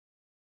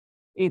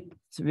 it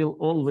will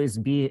always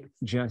be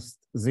just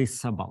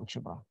this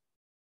subalgebra.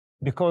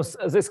 Because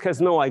this has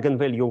no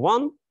eigenvalue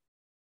 1.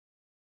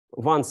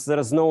 Once there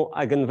is no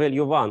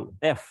eigenvalue 1,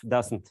 F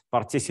doesn't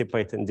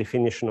participate in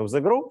definition of the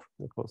group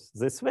because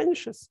this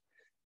vanishes.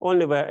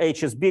 Only where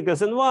H is bigger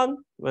than 1.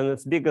 When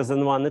it's bigger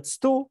than 1, it's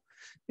 2.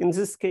 In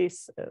this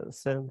case,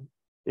 then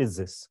it's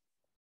this.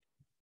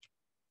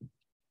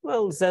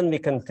 Well, then we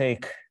can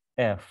take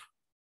F.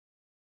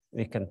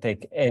 We can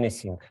take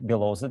anything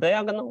below the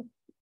diagonal.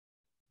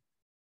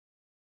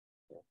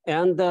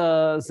 And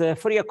the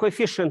Fourier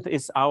coefficient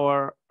is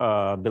our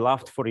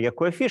beloved Fourier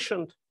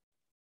coefficient,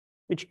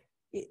 which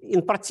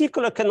in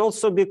particular, can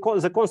also be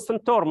the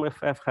constant term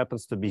if f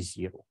happens to be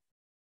 0.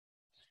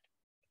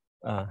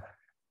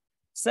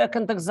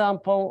 Second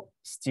example,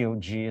 still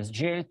G is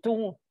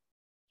GL2,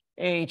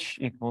 H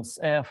equals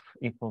F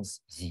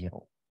equals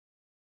 0.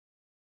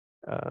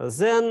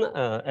 Then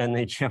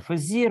NHF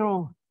is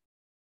 0,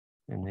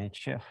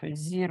 NHF is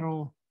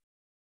 0.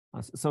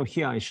 So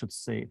here I should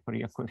say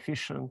Fourier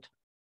coefficient,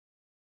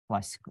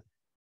 classical.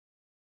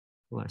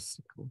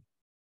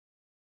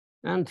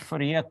 And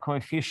Fourier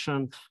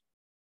coefficient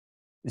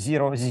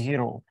 0,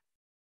 0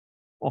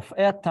 of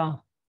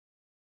eta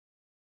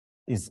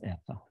is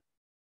eta.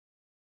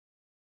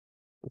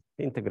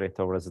 Integrate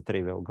over the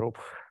trivial group.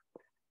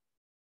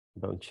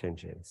 Don't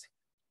change anything.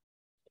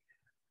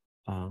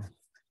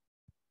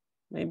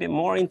 Maybe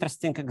more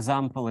interesting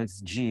example is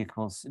G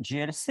equals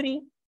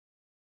GL3.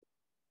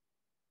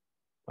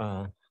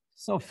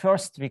 So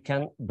first we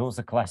can do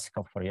the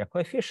classical Fourier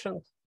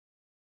coefficient.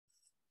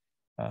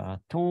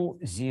 2,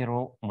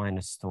 0,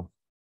 minus 2.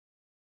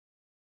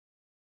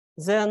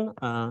 Then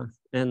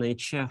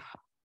NHF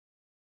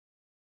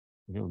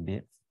will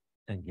be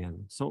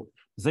again. So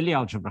the Lie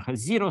algebra has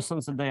zeros on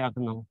the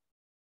diagonal.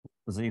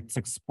 Its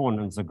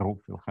exponent, the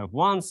group, will have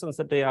ones on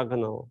the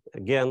diagonal.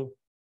 Again,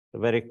 a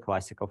very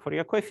classical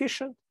Fourier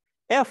coefficient.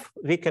 F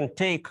we can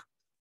take,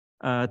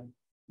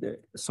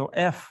 so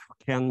F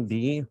can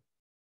be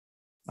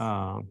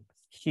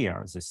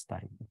here this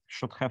time.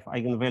 Should have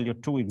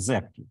eigenvalue 2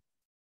 exactly.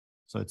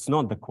 So it's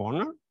not the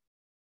corner.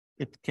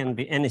 It can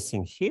be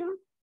anything here.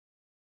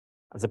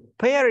 The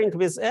pairing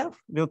with F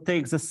will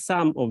take the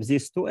sum of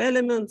these two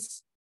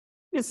elements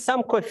with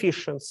some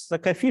coefficients. The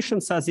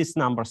coefficients are these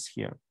numbers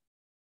here.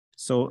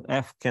 So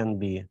F can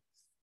be,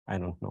 I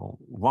don't know,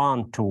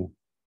 1, 2.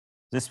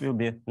 This will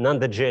be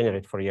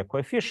non-degenerate Fourier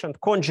coefficient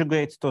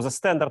conjugate to the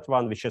standard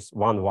one, which is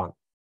 1, 1. It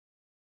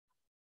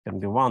can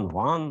be 1,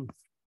 1.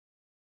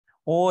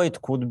 Or it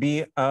could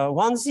be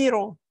 1,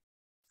 0.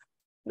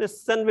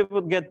 Then we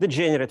would get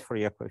degenerate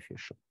Fourier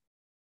coefficient.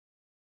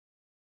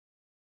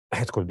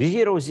 It could be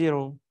 0,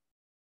 0.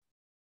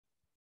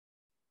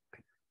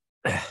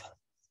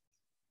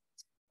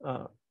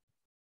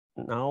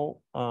 Now,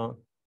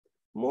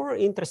 more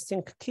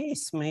interesting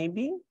case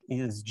maybe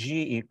is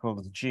G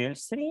equals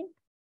GL3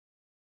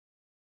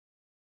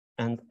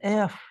 and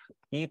F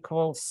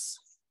equals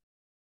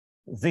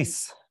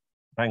this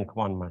rank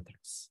 1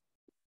 matrix.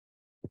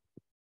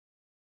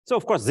 So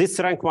of course, this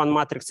rank 1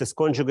 matrix is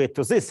conjugate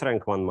to this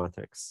rank 1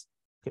 matrix.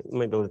 Okay,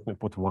 maybe let me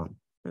put 1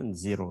 and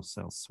 0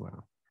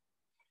 elsewhere.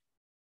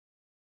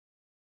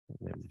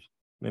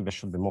 Maybe I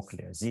should be more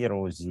clear.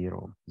 0,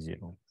 0,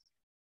 0.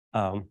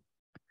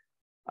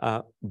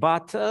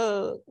 But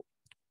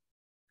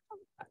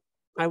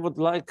I would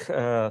like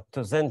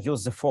to then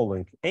use the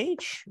following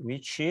H,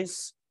 which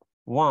is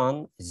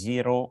 1,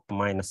 0,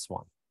 minus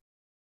 1.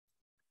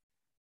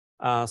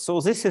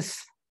 So this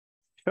is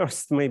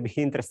first maybe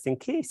interesting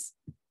case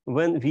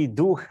when we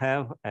do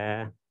have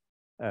a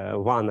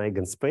one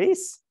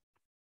eigenspace.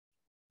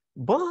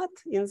 But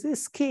in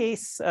this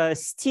case,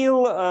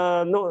 still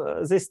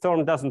no, this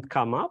term doesn't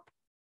come up.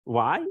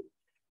 Why?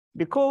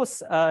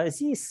 Because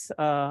this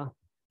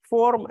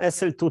form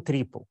SL2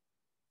 triple.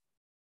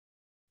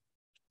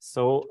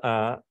 So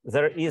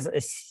there is a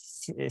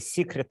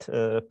secret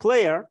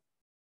player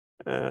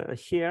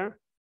here,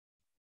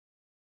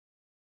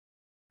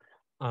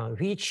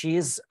 which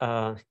is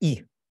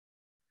E.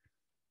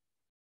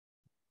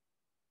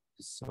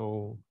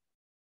 So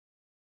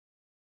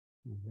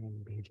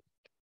maybe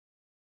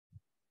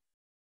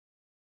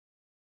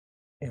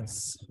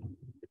yes.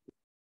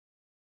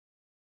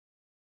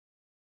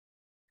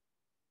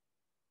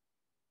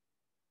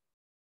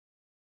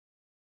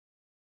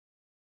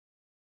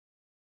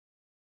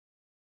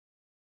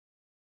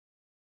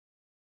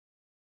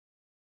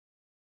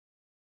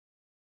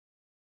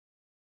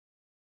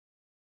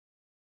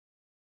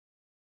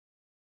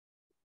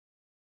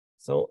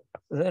 So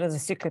there is a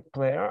secret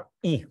player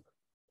E,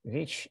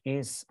 which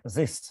is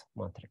this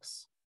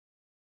matrix.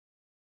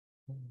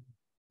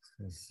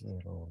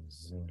 0,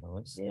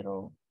 0,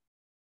 0.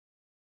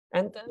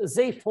 And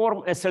they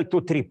form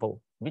SL2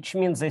 triple, which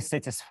means they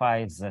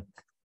satisfy that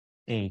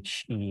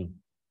HE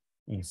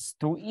is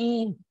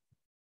 2E,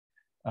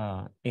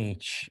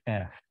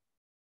 HF,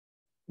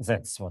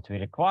 that's what we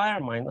require,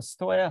 minus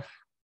 2F,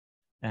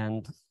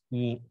 and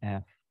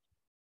EF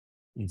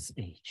is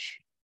H.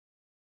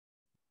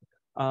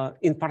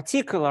 In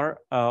particular,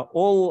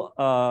 all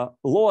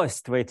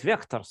lowest weight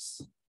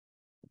vectors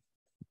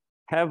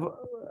have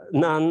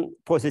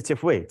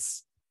non-positive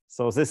weights.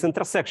 So this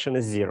intersection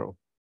is 0.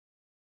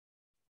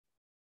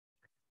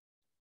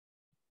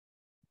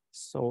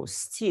 So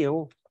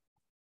still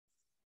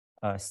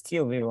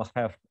we will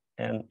have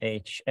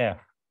NHF.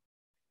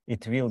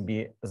 It will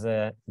be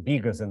the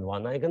bigger than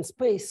one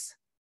eigenspace,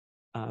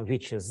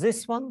 which is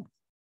this one,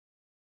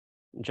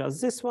 just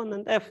this one,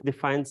 and F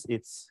defines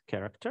its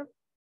character.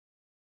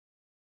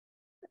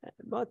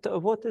 But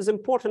what is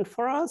important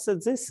for us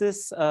is this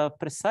is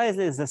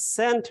precisely the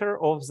center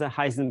of the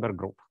Heisenberg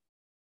group,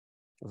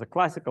 the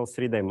classical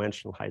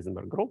three-dimensional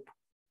Heisenberg group.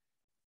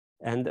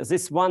 And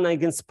this one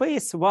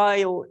eigenspace,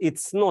 while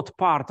it's not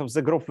part of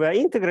the group we are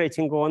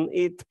integrating on,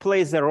 it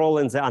plays a role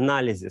in the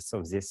analysis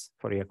of these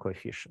Fourier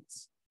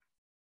coefficients.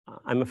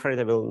 I'm afraid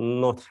I will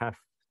not have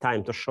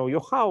time to show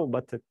you how,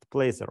 but it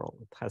plays a role.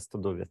 It has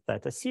to do with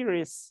theta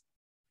series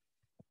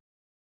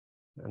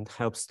and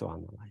helps to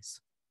analyze.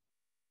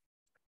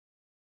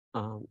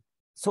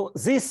 So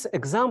this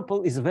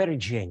example is very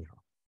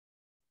general.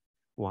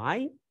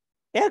 Why?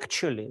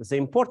 Actually, the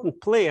important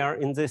player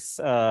in this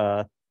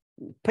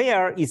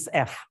pair is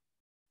F,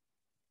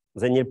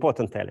 the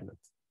nilpotent element.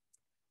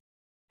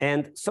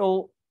 And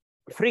so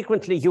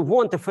frequently you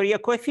want a Fourier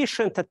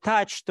coefficient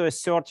attached to a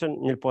certain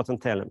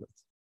nilpotent element,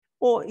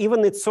 or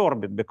even its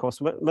orbit, because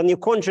when you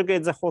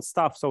conjugate the whole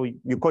stuff, so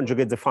you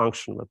conjugate the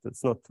function, but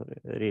it's not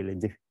really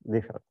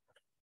different.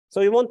 So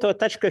you want to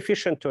attach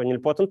coefficient to a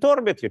nilpotent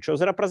orbit, you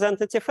choose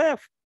representative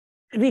F.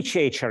 Which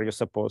H are you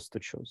supposed to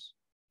choose?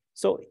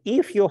 So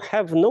if you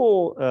have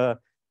no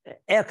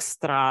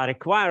extra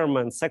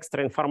requirements,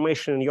 extra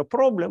information in your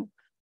problem,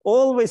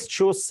 always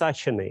choose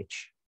such an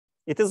H.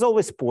 It is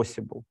always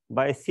possible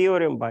by a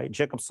theorem by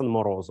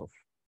Jacobson-Morozov.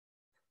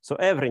 So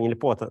for every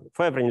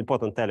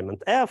nilpotent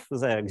element F,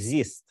 there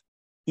exist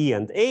E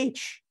and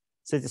H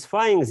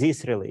satisfying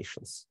these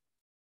relations.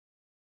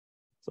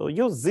 So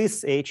use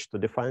this H to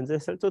define the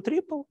SL2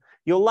 triple.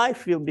 Your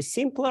life will be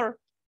simpler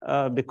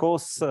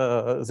because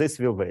this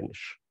will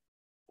vanish.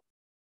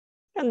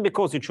 And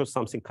because you choose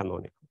something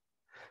canonical.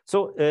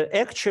 So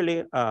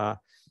actually,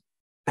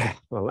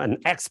 well, an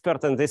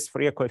expert in this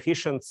Fourier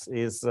coefficients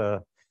is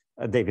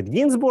David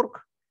Ginsburg,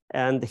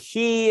 and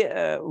he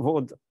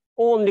would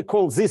only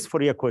call this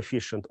Fourier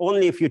coefficient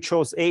only if you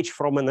chose H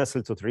from an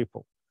SL2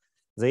 triple.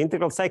 The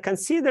integrals I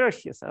consider,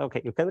 he said,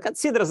 okay, you can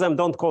consider them,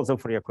 don't call them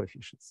Fourier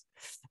coefficients.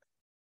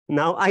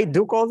 Now, I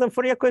do call them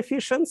Fourier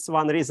coefficients.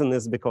 One reason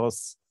is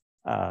because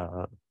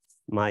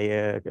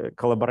my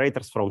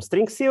collaborators from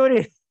string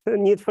theory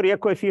need Fourier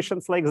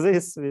coefficients like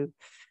this.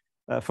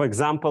 For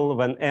example,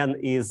 when n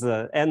is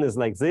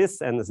like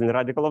this, n is in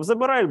radical of the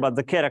Borel, but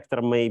the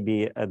character may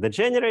be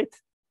degenerate.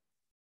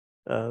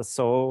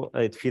 So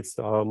it fits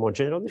to a more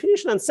general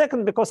definition. And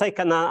second, because I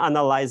can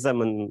analyze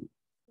them in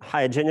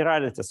high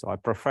generality, so I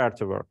prefer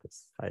to work with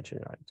high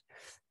generality.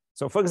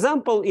 So for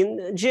example, in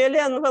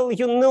GLN, well,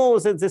 you know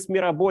that this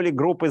Miraboli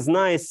group is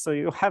nice, so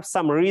you have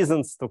some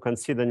reasons to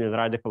consider in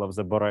radical of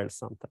the Borel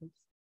sometimes.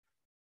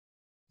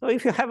 So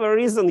if you have a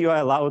reason, you are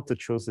allowed to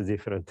choose a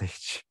different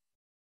H.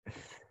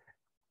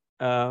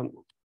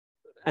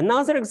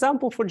 Another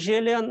example for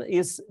GLN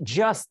is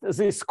just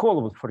this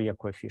column Fourier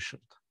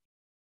coefficient.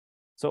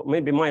 So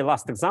maybe my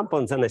last example,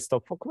 and then I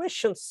stop for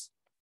questions.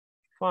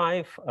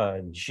 5,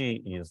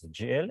 G is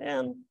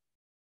GLN,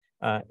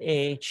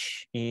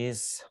 H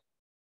is,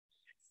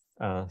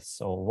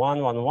 so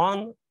 1, 1,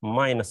 1,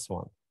 minus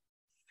 1.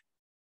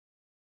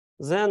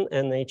 Then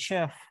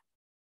NHF,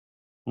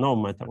 no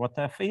matter what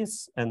F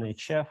is,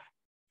 NHF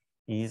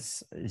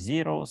is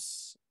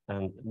zeros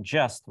and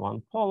just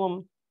one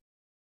column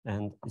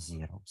and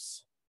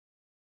zeros.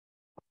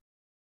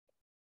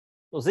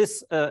 So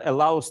this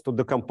allows to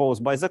decompose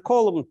by the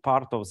column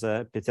part of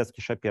the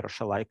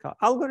Petetsky-Shapiro-Shalaika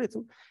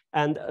algorithm.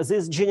 And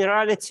this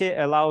generality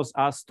allows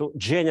us to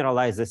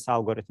generalize this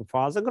algorithm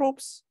for other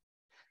groups.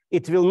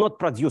 It will not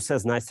produce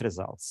as nice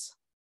results.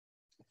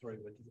 Sorry,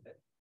 what is that?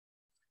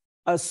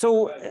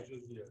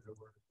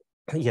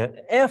 Yeah,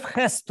 F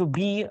has to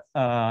be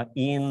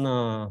in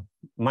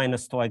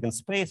 -2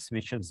 eigenspace,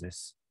 which is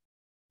this.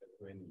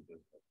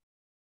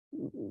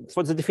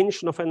 For the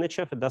definition of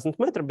NHF, it doesn't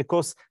matter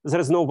because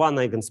there is no one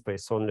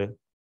eigenspace, only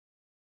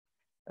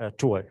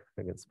 2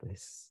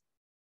 eigenspace.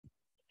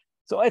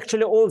 So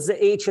actually all the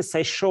H's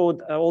I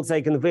showed, all the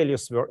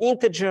eigenvalues were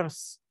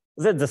integers.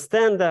 That's the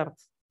standard.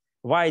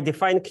 Why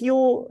define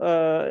Q,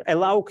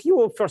 allow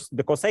Q first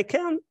because I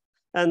can,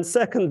 and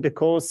second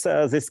because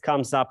this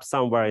comes up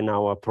somewhere in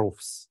our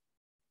proofs.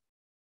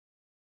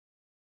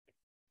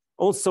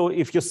 Also,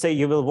 if you say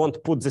you will want to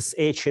put this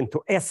H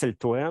into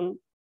SL2N,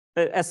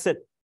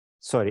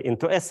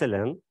 into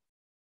SLN,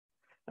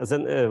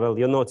 then well,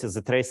 you notice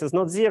the trace is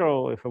not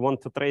 0. If you want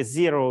to trace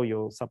 0,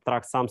 you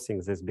subtract something,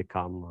 these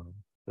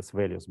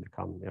values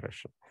become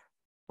irrational.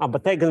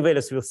 But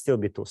eigenvalues will still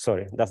be 2.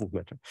 Sorry, doesn't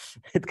matter.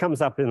 It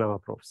comes up in our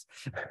proofs.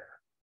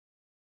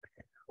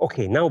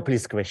 Okay, now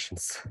please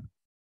questions.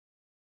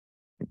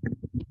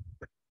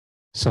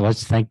 So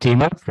let's thank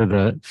Dima for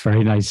the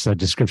very nice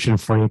description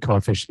of Fourier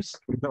coefficients.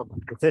 No,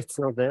 that's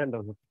not the end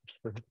of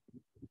it.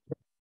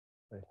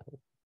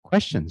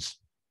 Questions,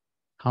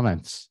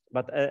 comments?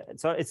 But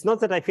so it's not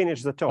that I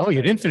finished the talk. Oh,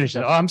 you didn't finish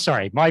it. Oh, I'm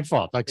sorry. My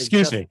fault.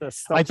 Excuse me.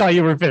 I thought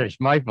you were finished.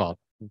 My fault.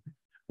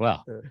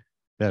 Well,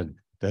 then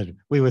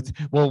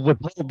we'll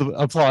withhold the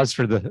applause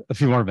for a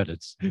few more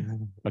minutes.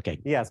 Okay.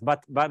 Yes,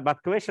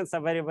 but questions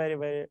are very, very,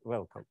 very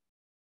welcome.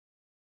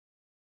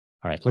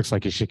 All right. Looks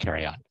like you should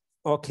carry on.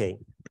 Okay,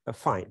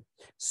 fine.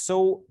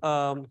 So,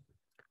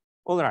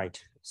 all right.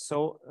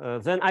 So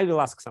then I will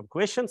ask some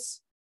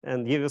questions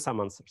and give you some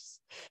answers.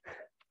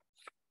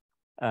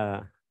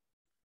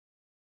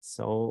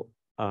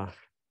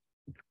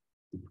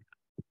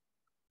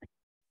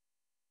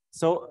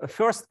 So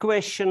first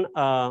question,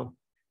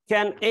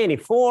 can any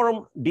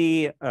form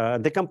be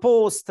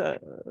decomposed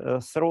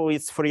through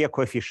its Fourier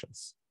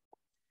coefficients?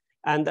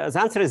 And the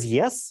answer is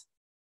yes,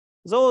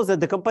 though the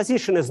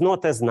decomposition is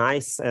not as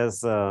nice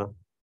as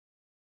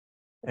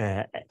in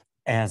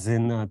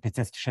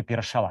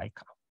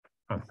Pitsetsky-Shapiro-Shalaika.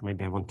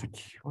 Maybe I want to,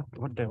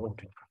 what do I want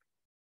to do?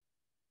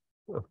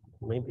 Oh,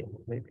 maybe.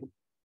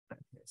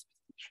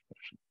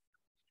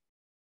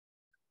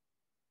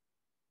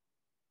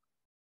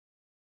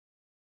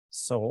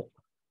 So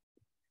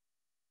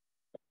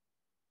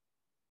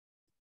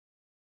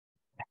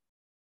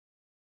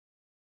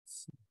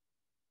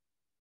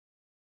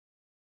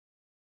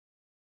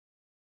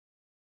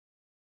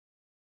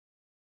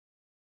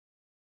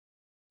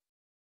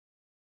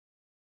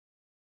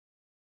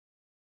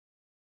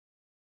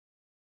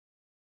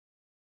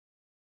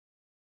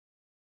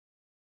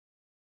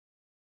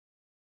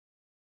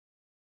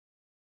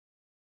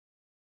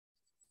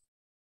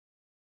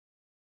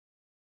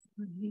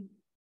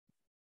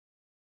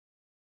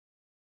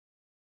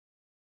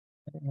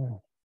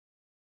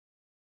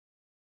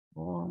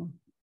form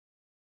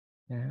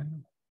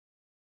can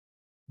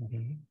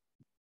be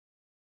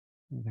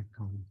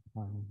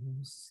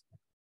decomposed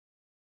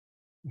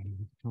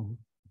into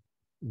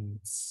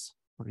its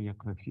Fourier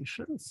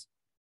coefficients.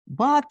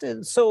 But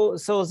so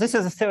this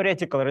is a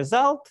theoretical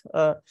result.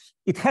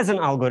 It has an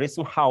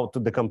algorithm how to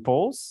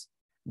decompose,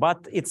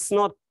 but it's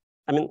not,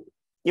 I mean,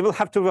 you will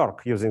have to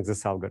work using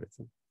this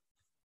algorithm.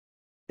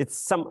 It's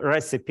some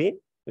recipe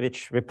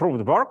which we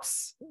proved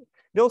works.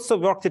 We also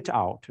worked it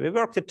out. We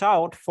worked it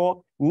out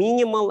for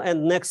minimal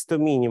and next to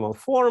minimal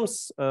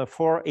forms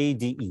for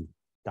ADE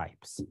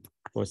types,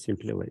 or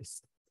simply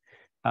list.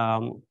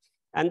 And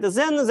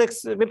then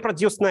we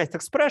produced nice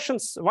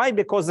expressions. Why?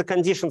 Because the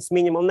conditions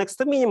minimal next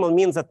to minimal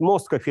means that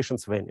most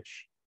coefficients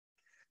vanish.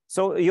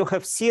 So you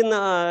have seen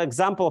an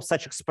example of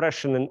such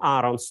expression in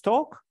Aaron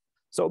Stock.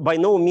 So by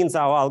no means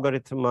our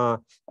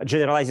algorithm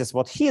generalizes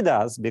what he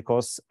does,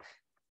 because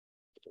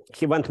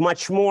he went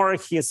much more,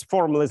 his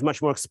formula is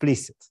much more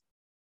explicit.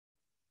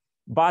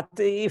 But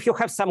if you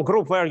have some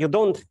group where you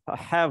don't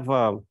have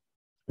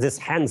this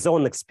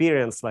hands-on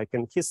experience like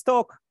in his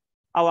talk,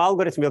 our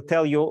algorithm will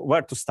tell you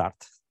where to start,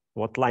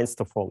 what lines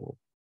to follow.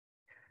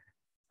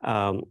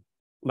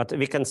 But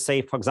we can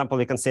say, for example,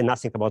 we can say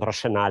nothing about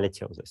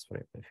rationality of this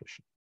Fourier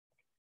coefficient.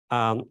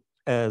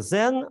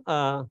 Then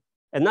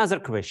another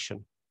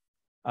question,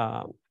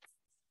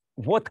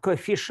 what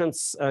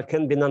coefficients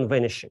can be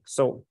non-vanishing?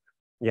 So,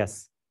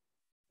 yes.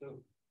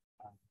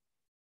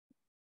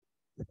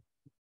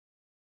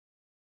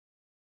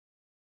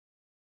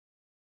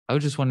 I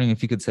was just wondering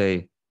if you could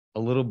say a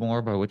little more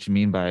about what you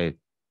mean by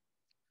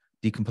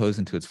decompose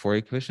into its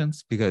Fourier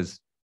coefficients, because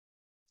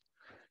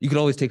you could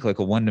always take like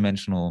a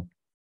one-dimensional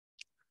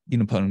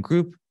unipotent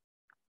group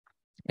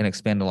and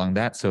expand along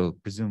that. So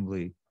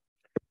presumably,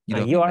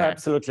 you are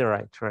absolutely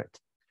right.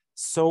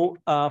 So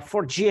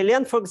for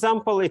GLN, for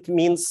example, it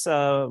means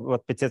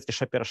what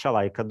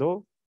Pitsetsky-Shapiro-Shalaika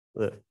do,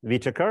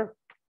 Whittaker.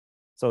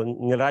 So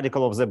nil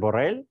radical of the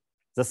Borel.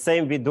 The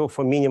same we do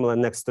for minimal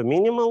and next to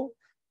minimal.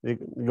 We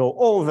go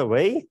all the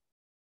way.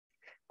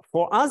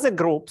 For other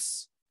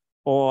groups,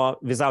 or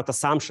without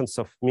assumptions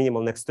of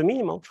minimal next to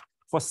minimal,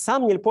 for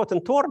some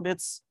nilpotent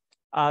orbits,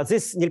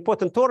 this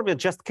nilpotent orbit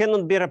just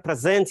cannot be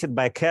represented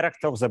by a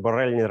character of the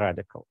Borel nil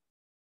radical.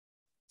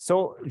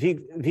 So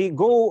we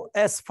go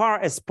as far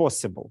as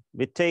possible.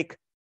 We take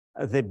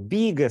the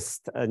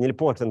biggest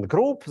nilpotent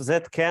group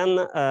that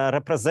can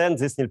represent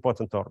this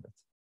nilpotent orbit.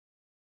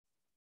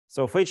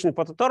 So for each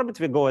nilpotent orbit,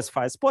 we go as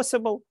far as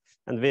possible,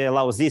 and we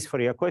allow these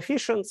Fourier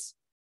coefficients,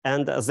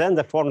 and then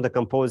the form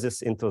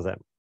decomposes into them.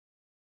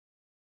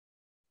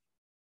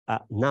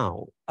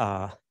 Now,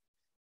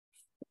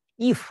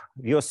 if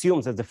you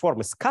assume that the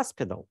form is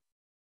cuspidal,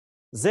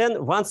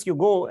 then once you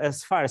go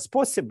as far as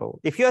possible,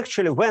 if you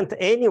actually went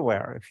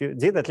anywhere, if you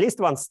did at least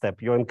one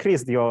step, you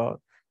increased your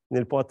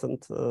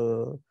nilpotent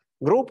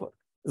group,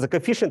 the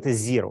coefficient is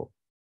 0.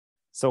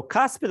 So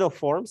cuspidal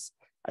forms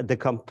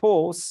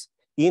decompose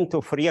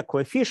into Fourier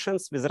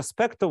coefficients with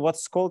respect to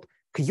what's called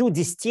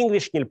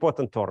Q-distinguished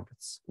nilpotent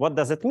orbits. What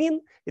does it mean?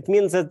 It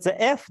means that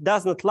the F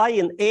does not lie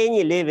in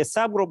any Levy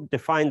subgroup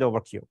defined over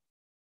Q.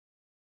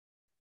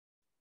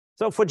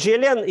 So for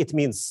GLN, it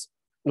means,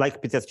 like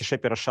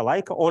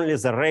Pitsetsky-Shapiro-Shalaika, only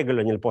the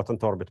regular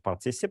nilpotent orbit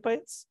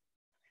participates.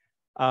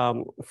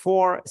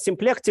 For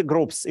symplectic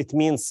groups, it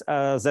means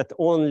that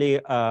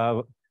only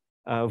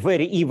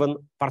very even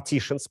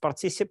partitions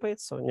participate.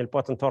 So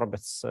nilpotent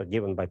orbits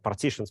given by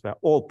partitions where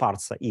all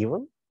parts are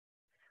even.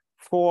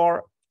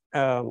 For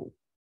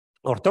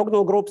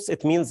orthogonal groups,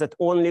 it means that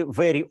only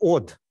very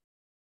odd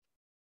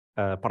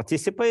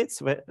participates,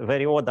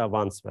 very odd are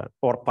ones where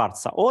all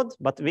parts are odd,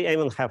 but we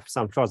even have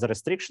some further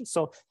restrictions.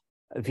 So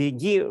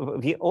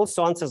we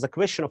also answer the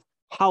question of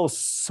how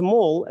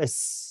small a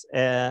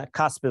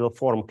cuspidal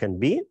form can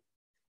be.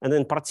 And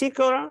in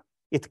particular,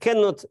 it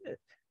cannot,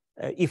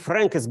 if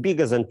rank is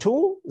bigger than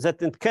 2,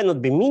 that it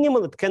cannot be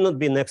minimal, it cannot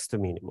be next to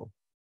minimal.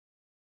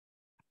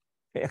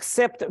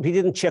 Except we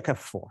didn't check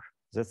F4.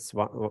 That's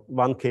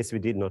one case we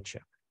did not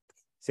check.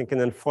 Thinking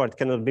N4 it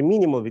cannot be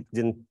minimal, we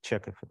didn't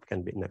check if it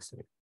can be next to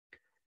it.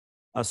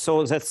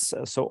 So that's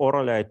so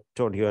orally I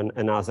told you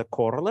another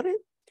corollary.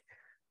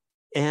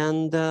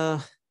 And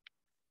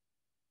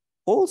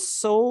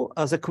also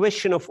the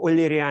question of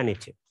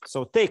Eulerianity.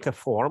 So take a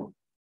form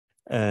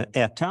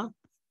eta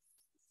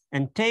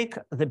and take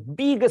the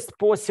biggest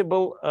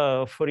possible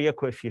Fourier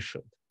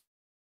coefficient.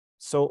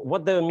 So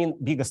what do I mean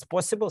biggest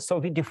possible? So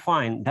we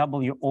define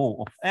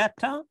WO of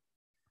eta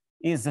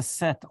is a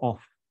set of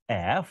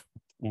F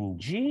in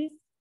G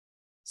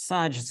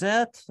such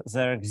that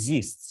there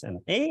exists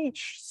an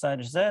H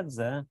such that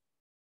the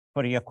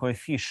Fourier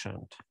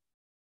coefficient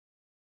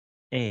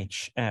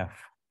HF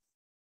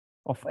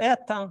of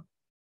eta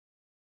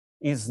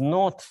is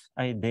not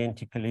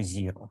identically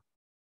 0.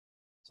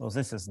 So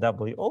this is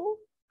WO.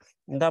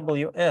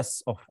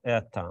 WS of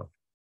eta,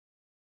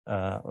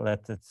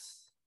 let it,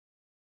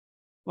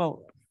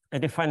 well, I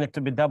define it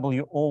to be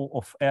WO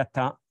of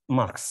eta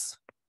max.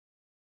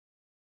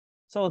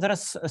 So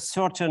there's a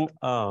certain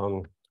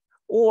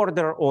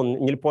order on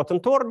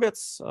nilpotent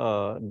orbits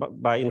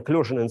by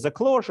inclusion in the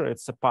closure.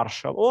 It's a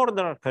partial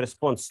order,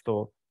 corresponds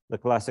to the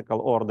classical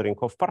ordering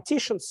of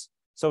partitions.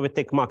 So we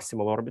take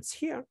maximal orbits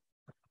here.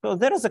 So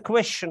there is a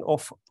question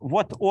of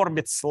what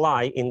orbits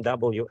lie in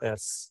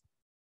WS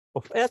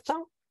of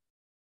eta.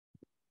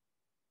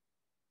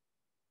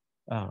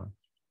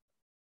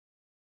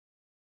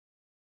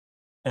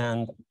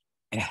 And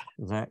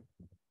the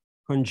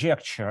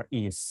conjecture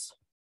is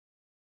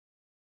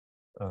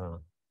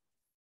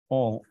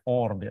all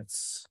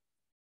orbits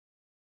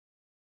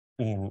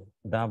in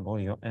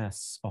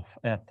WS of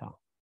eta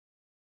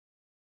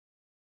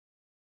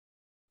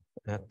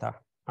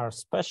are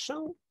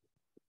special.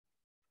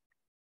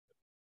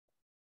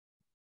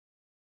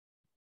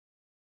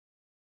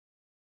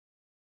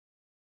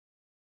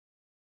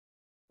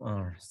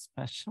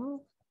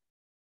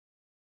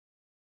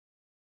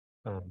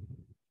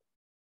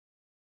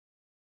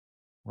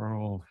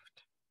 Proved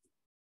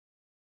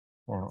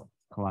for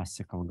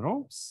classical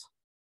groups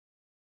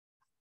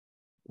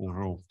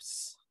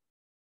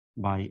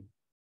by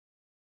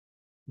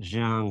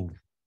Zhang,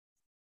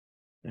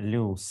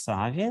 Liu,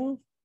 Savin,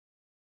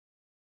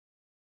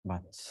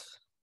 but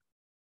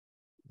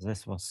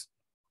this was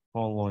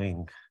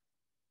following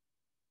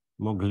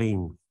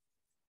Moglin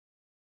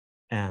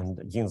and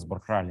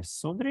Ginsburg, Rallis,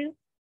 Sudri.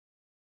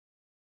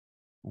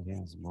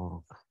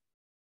 Ginsburg,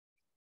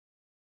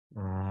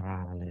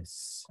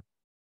 Rallis,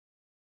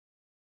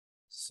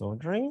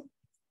 Sudri.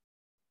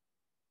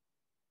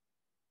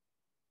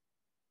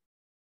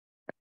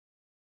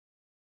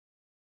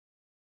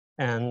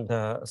 And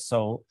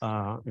so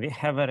we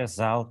have a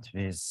result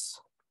with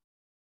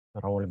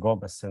Raoul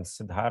Gobes and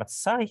Siddharth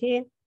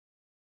Sahi,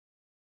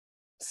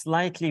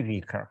 slightly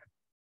weaker,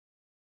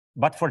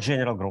 but for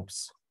general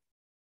groups,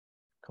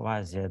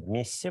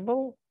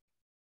 quasi-admissible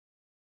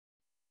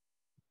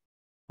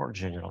for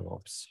general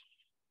groups,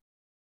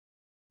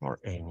 or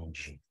any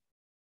G.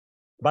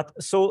 But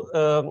so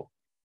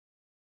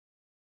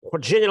for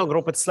general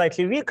group, it's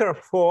slightly weaker.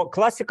 For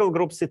classical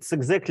groups, it's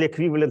exactly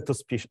equivalent to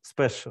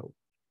special.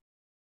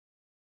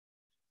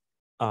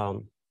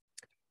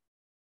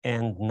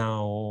 And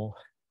now,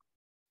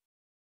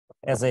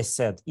 as I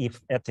said,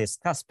 if eta is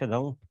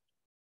cuspidal,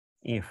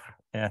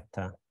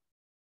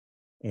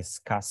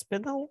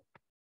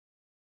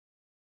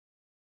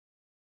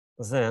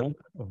 then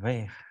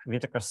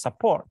Whittaker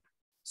support.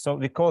 So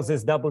we call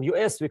this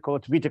WS, we call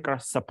it Whittaker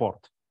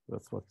support.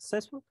 That's what it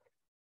says.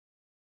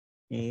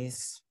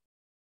 Is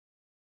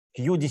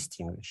Q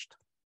distinguished.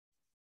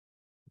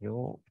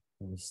 Q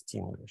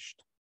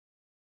distinguished.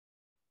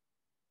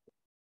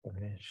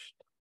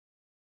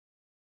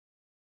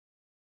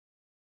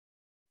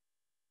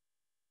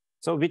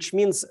 So which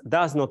means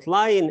does not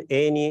lie in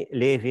any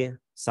Levy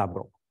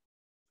subgroup.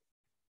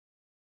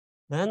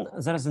 Then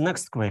there's the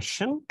next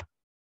question.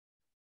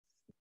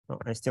 Oh,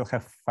 I still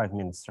have 5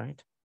 minutes,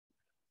 right?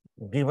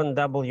 Given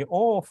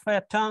WO of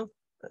eta,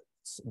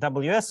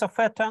 WS of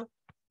eta,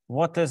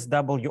 what is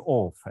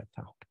WO of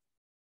eta?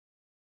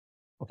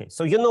 Okay,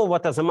 so you know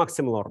what are the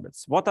maximal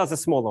orbits, what are the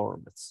small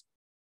orbits?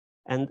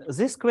 And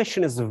this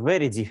question is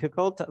very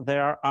difficult.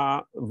 There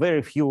are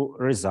very few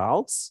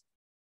results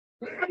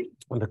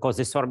because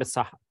these orbits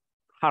are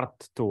hard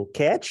to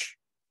catch.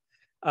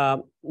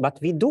 But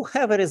we do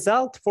have a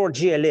result for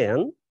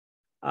GLN,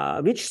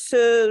 which is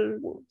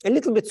a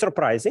little bit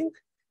surprising.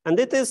 And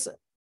it is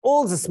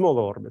all the small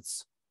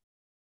orbits.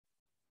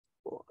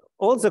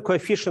 All the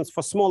coefficients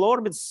for small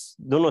orbits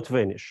do not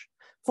vanish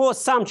for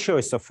some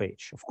choice of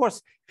H. Of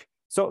course,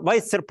 so why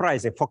it's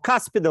surprising? For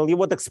cuspidal, you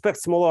would expect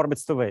small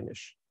orbits to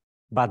vanish.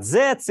 But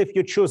that's if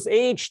you choose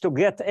H to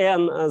get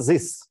N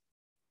this.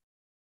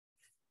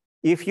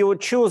 If you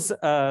choose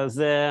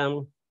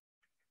the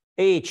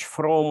H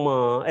from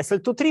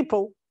SL2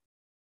 triple,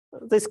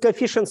 these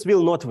coefficients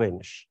will not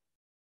vanish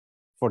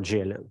for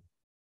GLN.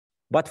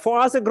 But for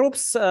other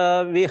groups,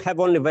 we have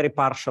only very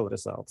partial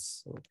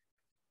results.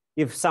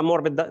 If some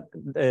orbit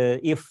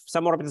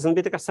is in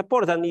Whittaker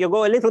support, then you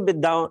go a little bit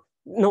down,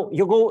 No,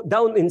 you go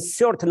down in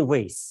certain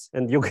ways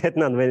and you get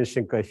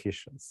non-vanishing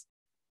coefficients.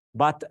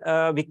 But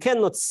we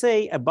cannot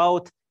say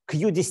about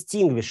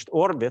Q-distinguished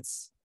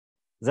orbits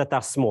that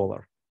are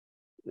smaller.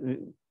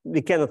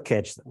 We cannot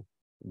catch them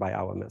by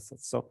our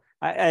methods. So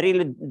I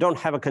really don't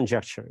have a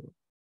conjecture.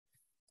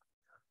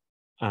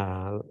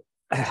 And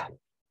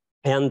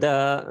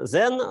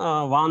then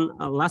one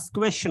last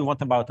question,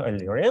 what about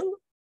Eulerian?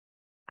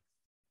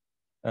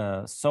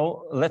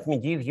 So let me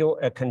give you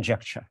a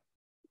conjecture.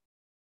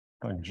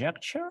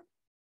 Conjecture,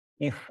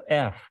 if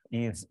F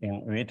is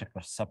in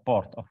vertical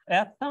support of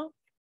eta,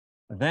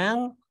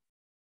 then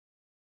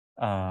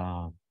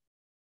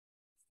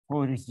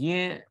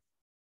Fourier,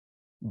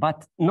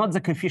 but not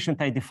the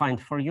coefficient I defined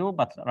for you,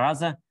 but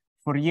rather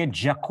Fourier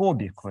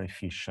Jacobi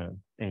coefficient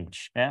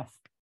HF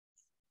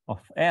of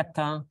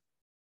eta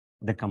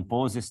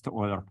decomposes to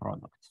Euler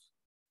product.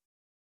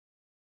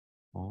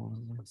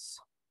 Decomposes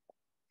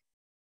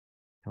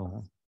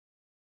to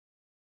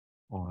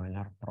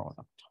Euler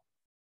product.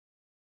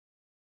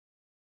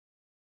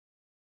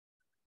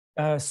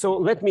 So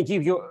let me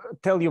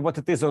tell you what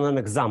it is on an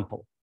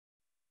example.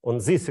 On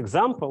this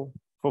example,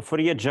 for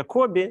Fourier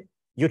Jacobi,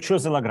 you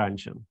choose a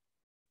Lagrangian.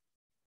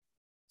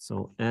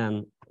 So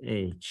NHF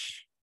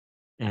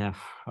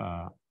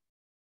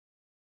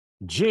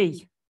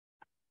J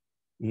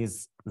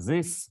is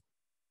this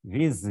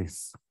with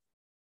this.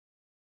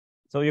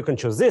 So you can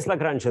choose this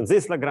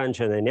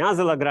Lagrangian, any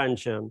other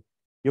Lagrangian.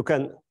 You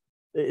can,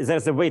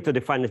 there's a way to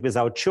define it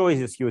without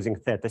choices using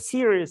theta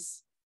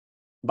series,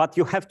 but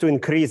you have to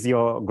increase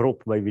your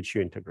group by which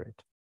you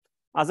integrate.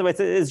 Otherwise,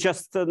 it's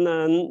just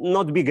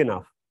not big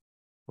enough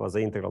for the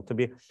integral to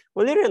be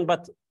Eulerian,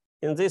 but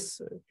in this,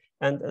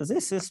 and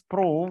this is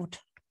proved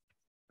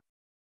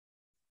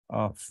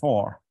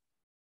for,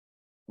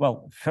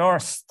 well,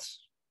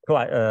 first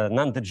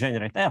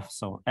non-degenerate F,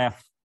 so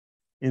F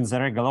in the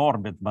regular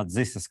orbit, but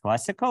this is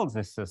classical.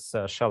 This is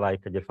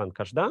Shalaika, Gelfand,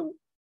 Kazhdan.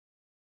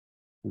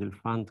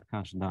 Gelfand,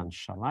 Kazhdan,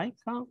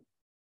 Shalaika.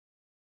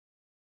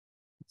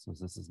 So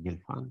this is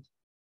Gelfand,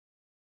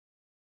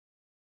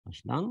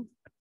 Kazhdan.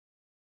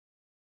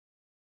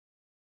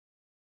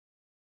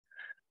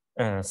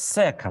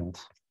 Second,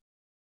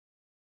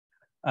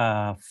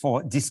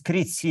 for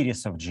discrete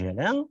series of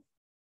GLN,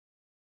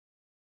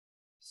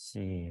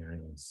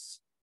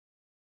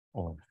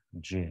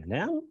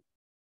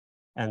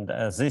 and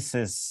this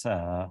is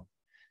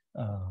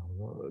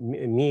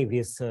me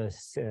with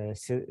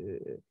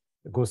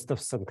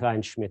Gustafsson,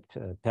 Kleinschmidt,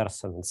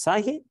 Persson, and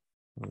Sagi,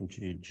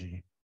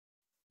 GG,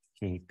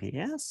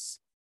 KPS.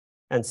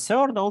 And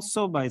third,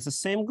 also by the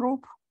same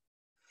group,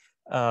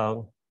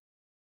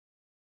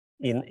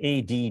 in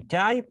AD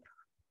type,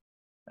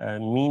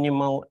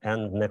 minimal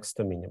and next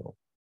to minimal.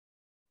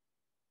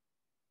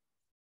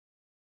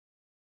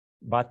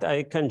 But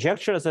I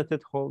conjecture that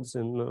it holds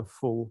in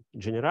full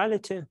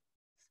generality.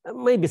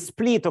 Maybe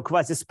split or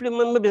quasi-split,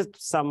 maybe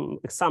some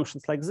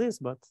assumptions like this,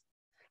 but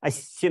I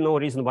see no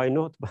reason why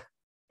not. But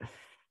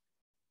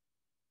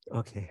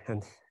okay,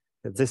 and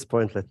at this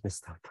point, let me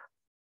stop.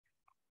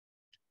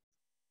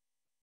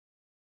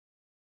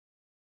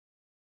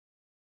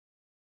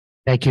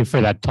 Thank you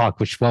for that talk,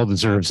 which well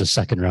deserves a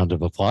second round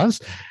of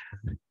applause.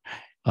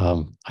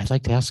 I'd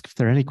like to ask if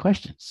there are any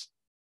questions.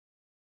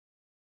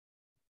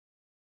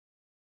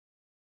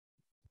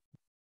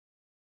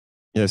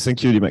 Yes,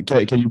 thank you, Dima.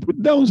 Can you put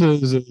down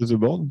the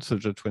board so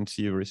that one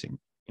see everything?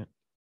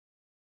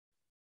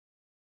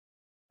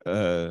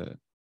 Yeah.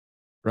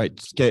 Right.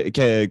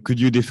 Could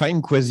you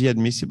define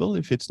quasi-admissible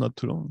if it's not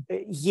too long?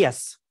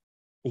 Yes.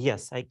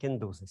 Yes, I can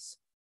do this.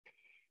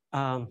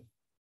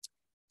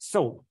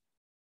 So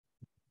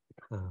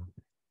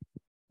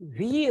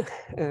we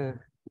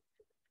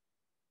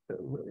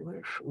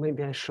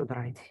maybe I should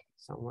write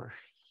somewhere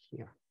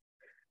here.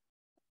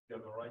 You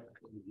have a right,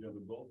 you have a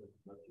board,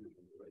 not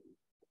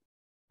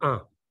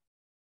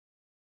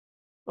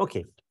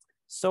okay.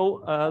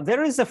 So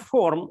there is a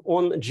form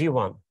on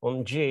G1,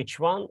 on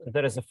GH1,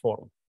 there is a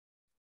form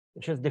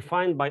which is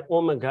defined by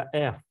omega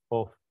F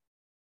of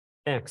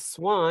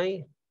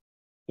XY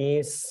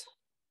is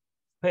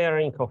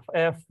pairing of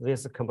F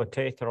with a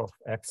commutator of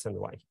X and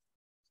Y.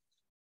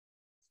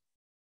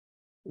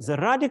 The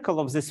radical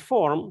of this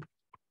form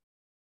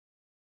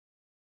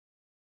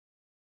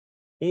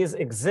is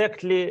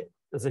exactly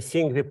the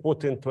thing we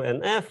put into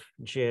NF,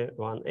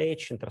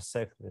 G1H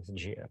intersect with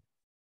GF.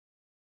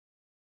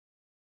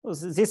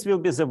 So this will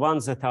be the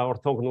ones that are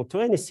orthogonal to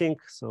anything.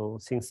 So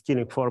since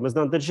scaling form is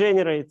not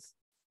degenerate,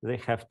 they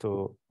have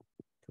to.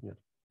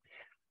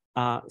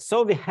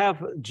 So we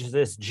have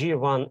this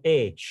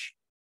G1H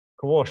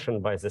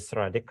quotient by this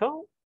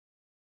radical.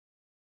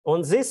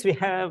 On this, we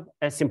have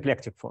a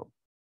symplectic form.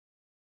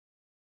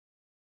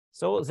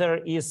 So there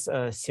is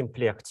a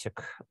symplectic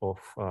of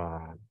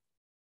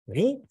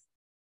V.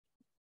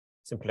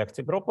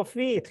 Symplectic group of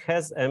V, it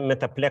has a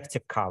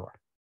metaplectic cover.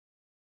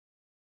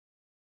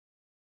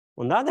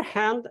 On the other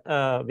hand,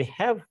 we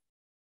have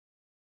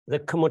the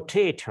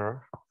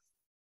commutator,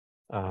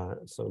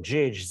 so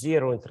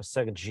GH0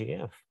 intersect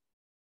GF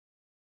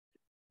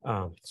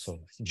So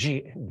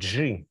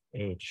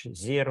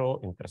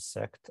GH0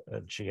 intersect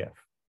GF.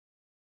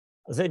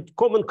 The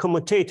common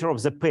commutator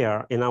of the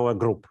pair in our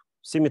group,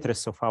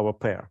 symmetries of our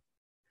pair,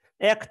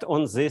 act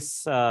on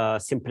this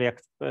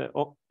symplectic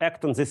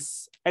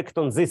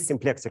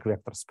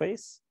vector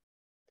space,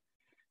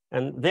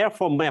 and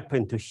therefore map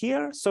into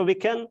here, so we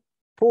can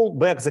pull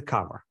back the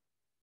cover.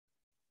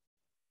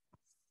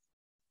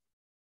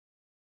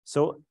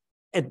 So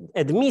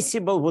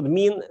admissible would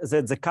mean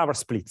that the cover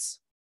splits.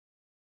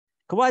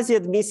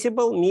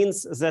 Quasi-admissible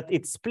means that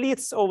it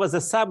splits over the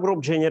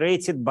subgroup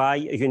generated by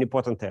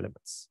unipotent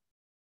elements.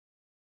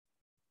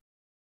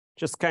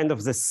 Just kind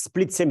of the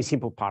split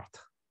semi-simple part.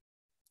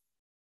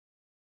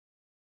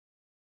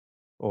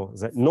 Or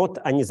the not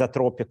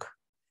anisotropic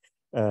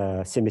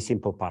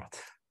semi-simple part.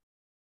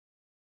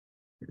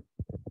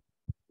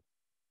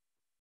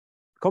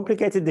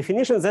 Complicated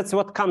definition, that's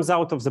what comes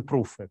out of the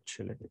proof,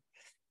 actually.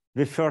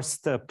 The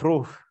first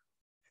proof.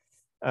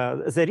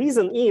 The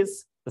reason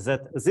is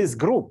that this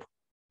group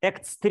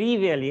acts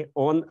trivially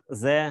on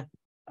the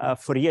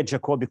Fourier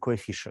Jacobi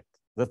coefficient.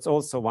 That's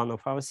also one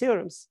of our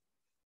theorems,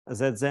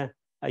 that the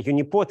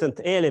unipotent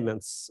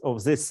elements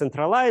of this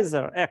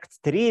centralizer act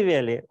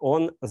trivially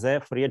on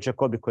the Fourier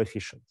Jacobi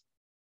coefficient.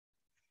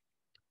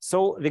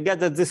 So we get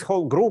that this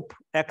whole group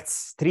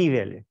acts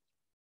trivially.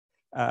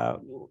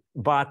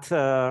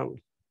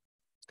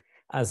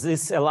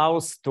 This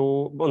allows to,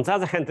 on the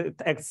other hand,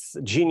 it acts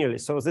genially.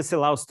 So this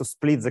allows to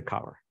split the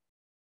cover.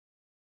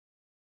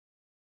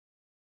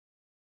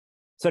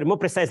 Sorry, more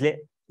precisely,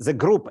 the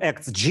group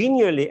acts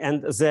genially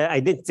and the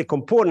identity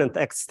component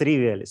acts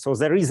trivially. So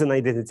there is an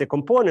identity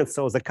component,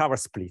 so the cover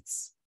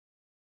splits.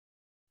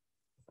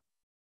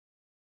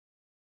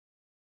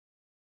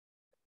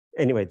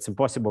 Anyway, it's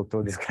impossible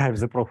to describe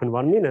the proof in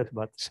 1 minute,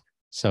 but.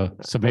 So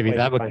maybe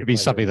that would be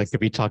something that could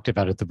be talked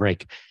about at the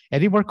break.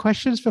 Any more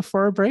questions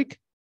before our break?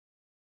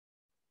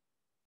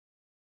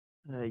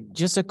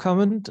 Just a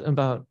comment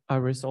about our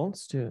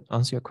results to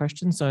answer your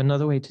question. So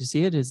another way to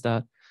see it is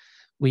that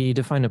we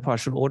define a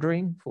partial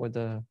ordering for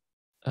the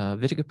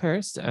Whittaker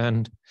pairs,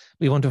 and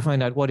we want to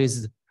find out what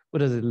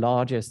are the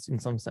largest, in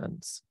some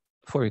sense,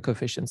 Fourier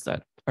coefficients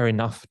that are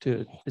enough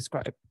to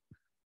describe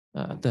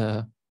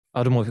the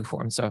automorphic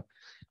form. So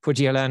for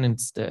GLN,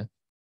 it's the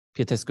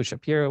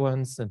Piatescu-Shapiro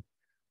ones, and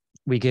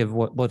we give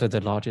what are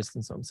the largest,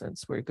 in some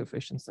sense, Fourier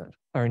coefficients that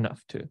are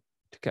enough to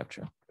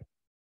capture.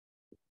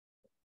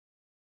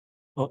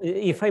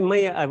 If I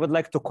may, I would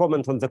like to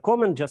comment on the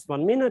comment, just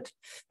 1 minute.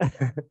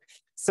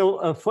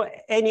 So for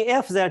any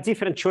F, there are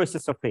different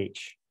choices of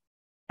H.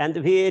 And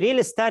we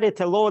really studied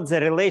a lot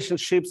the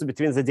relationships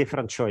between the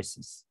different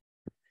choices.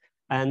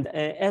 And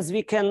as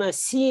we can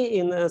see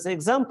in the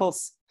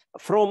examples,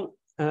 from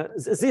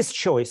this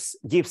choice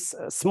gives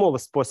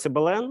smallest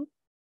possible n.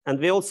 And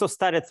we also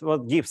studied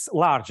what gives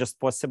largest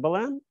possible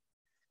n.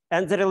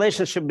 And the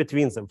relationship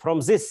between them.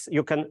 From this,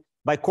 you can,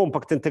 by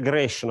compact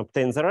integration,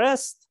 obtain the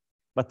rest.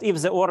 But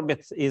if the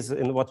orbit is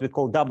in what we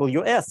call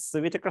WS,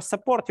 the Whittaker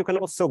support, you can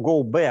also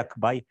go back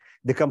by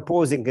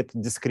decomposing it to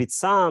discrete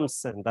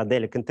sums and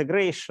adelic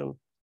integration.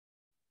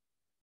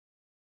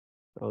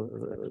 So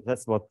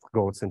that's what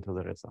goes into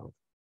the result.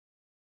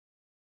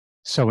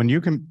 So when you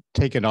can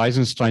take an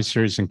Eisenstein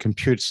series and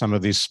compute some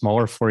of these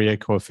smaller Fourier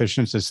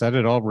coefficients, is that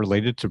at all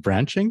related to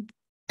branching?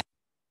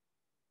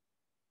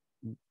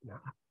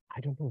 I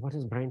don't know what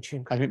is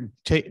branching.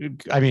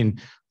 I mean,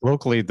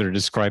 locally they're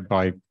described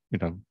by,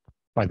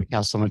 by the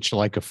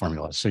Castleman-Chalaika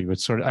formula. So you would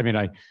sort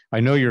of, I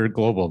know you're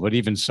global, but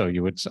even so,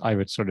 I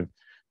would sort of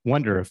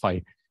wonder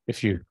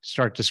if you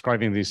start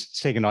describing these,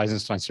 take an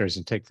Eisenstein series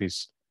and take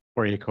these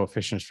Fourier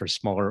coefficients for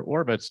smaller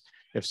orbits,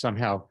 if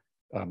somehow,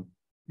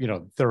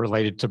 they're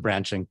related to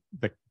branching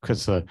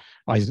because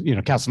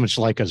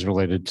Castleman-Chalaika is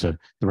related to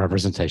the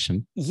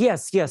representation.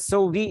 Yes.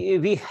 So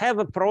we have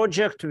a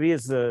project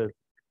with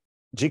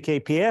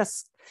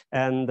GKPS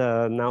and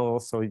now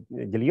also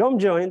Guillaume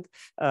joined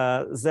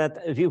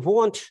that we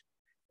want.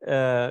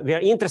 We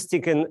are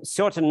interested in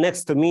certain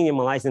next to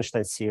minimal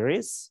Eisenstein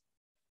series.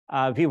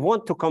 We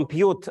want to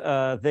compute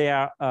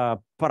their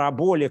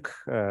parabolic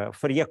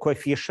Fourier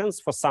coefficients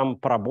for some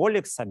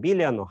parabolics,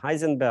 abelian or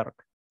Heisenberg.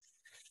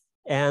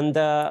 And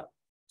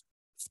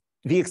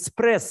we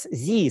express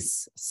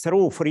these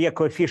through Fourier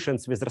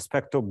coefficients with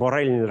respect to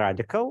Borel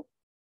radical.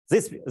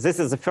 This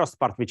is the first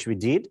part which we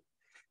did.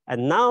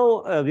 And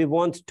now we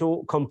want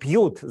to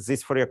compute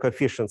these Fourier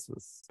coefficients with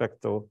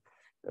respect to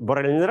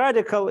Borel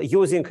radical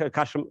using a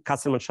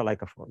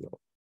Castleman-Chalaika formula.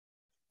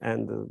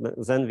 And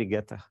then we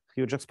get a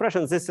huge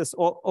expression. This is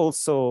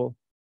also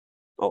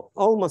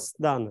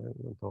almost done,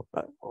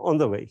 on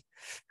the way.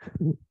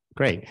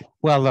 Great.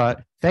 Well,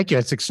 thank you.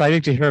 It's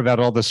exciting to hear about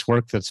all this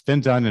work that's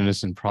been done and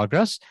is in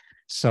progress.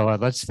 So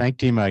let's thank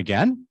Dima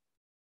again.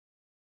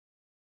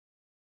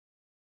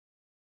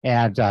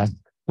 And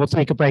we'll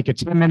take a break at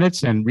 10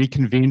 minutes and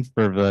reconvene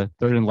for the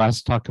third and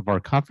last talk of our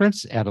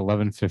conference at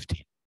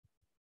 11:15.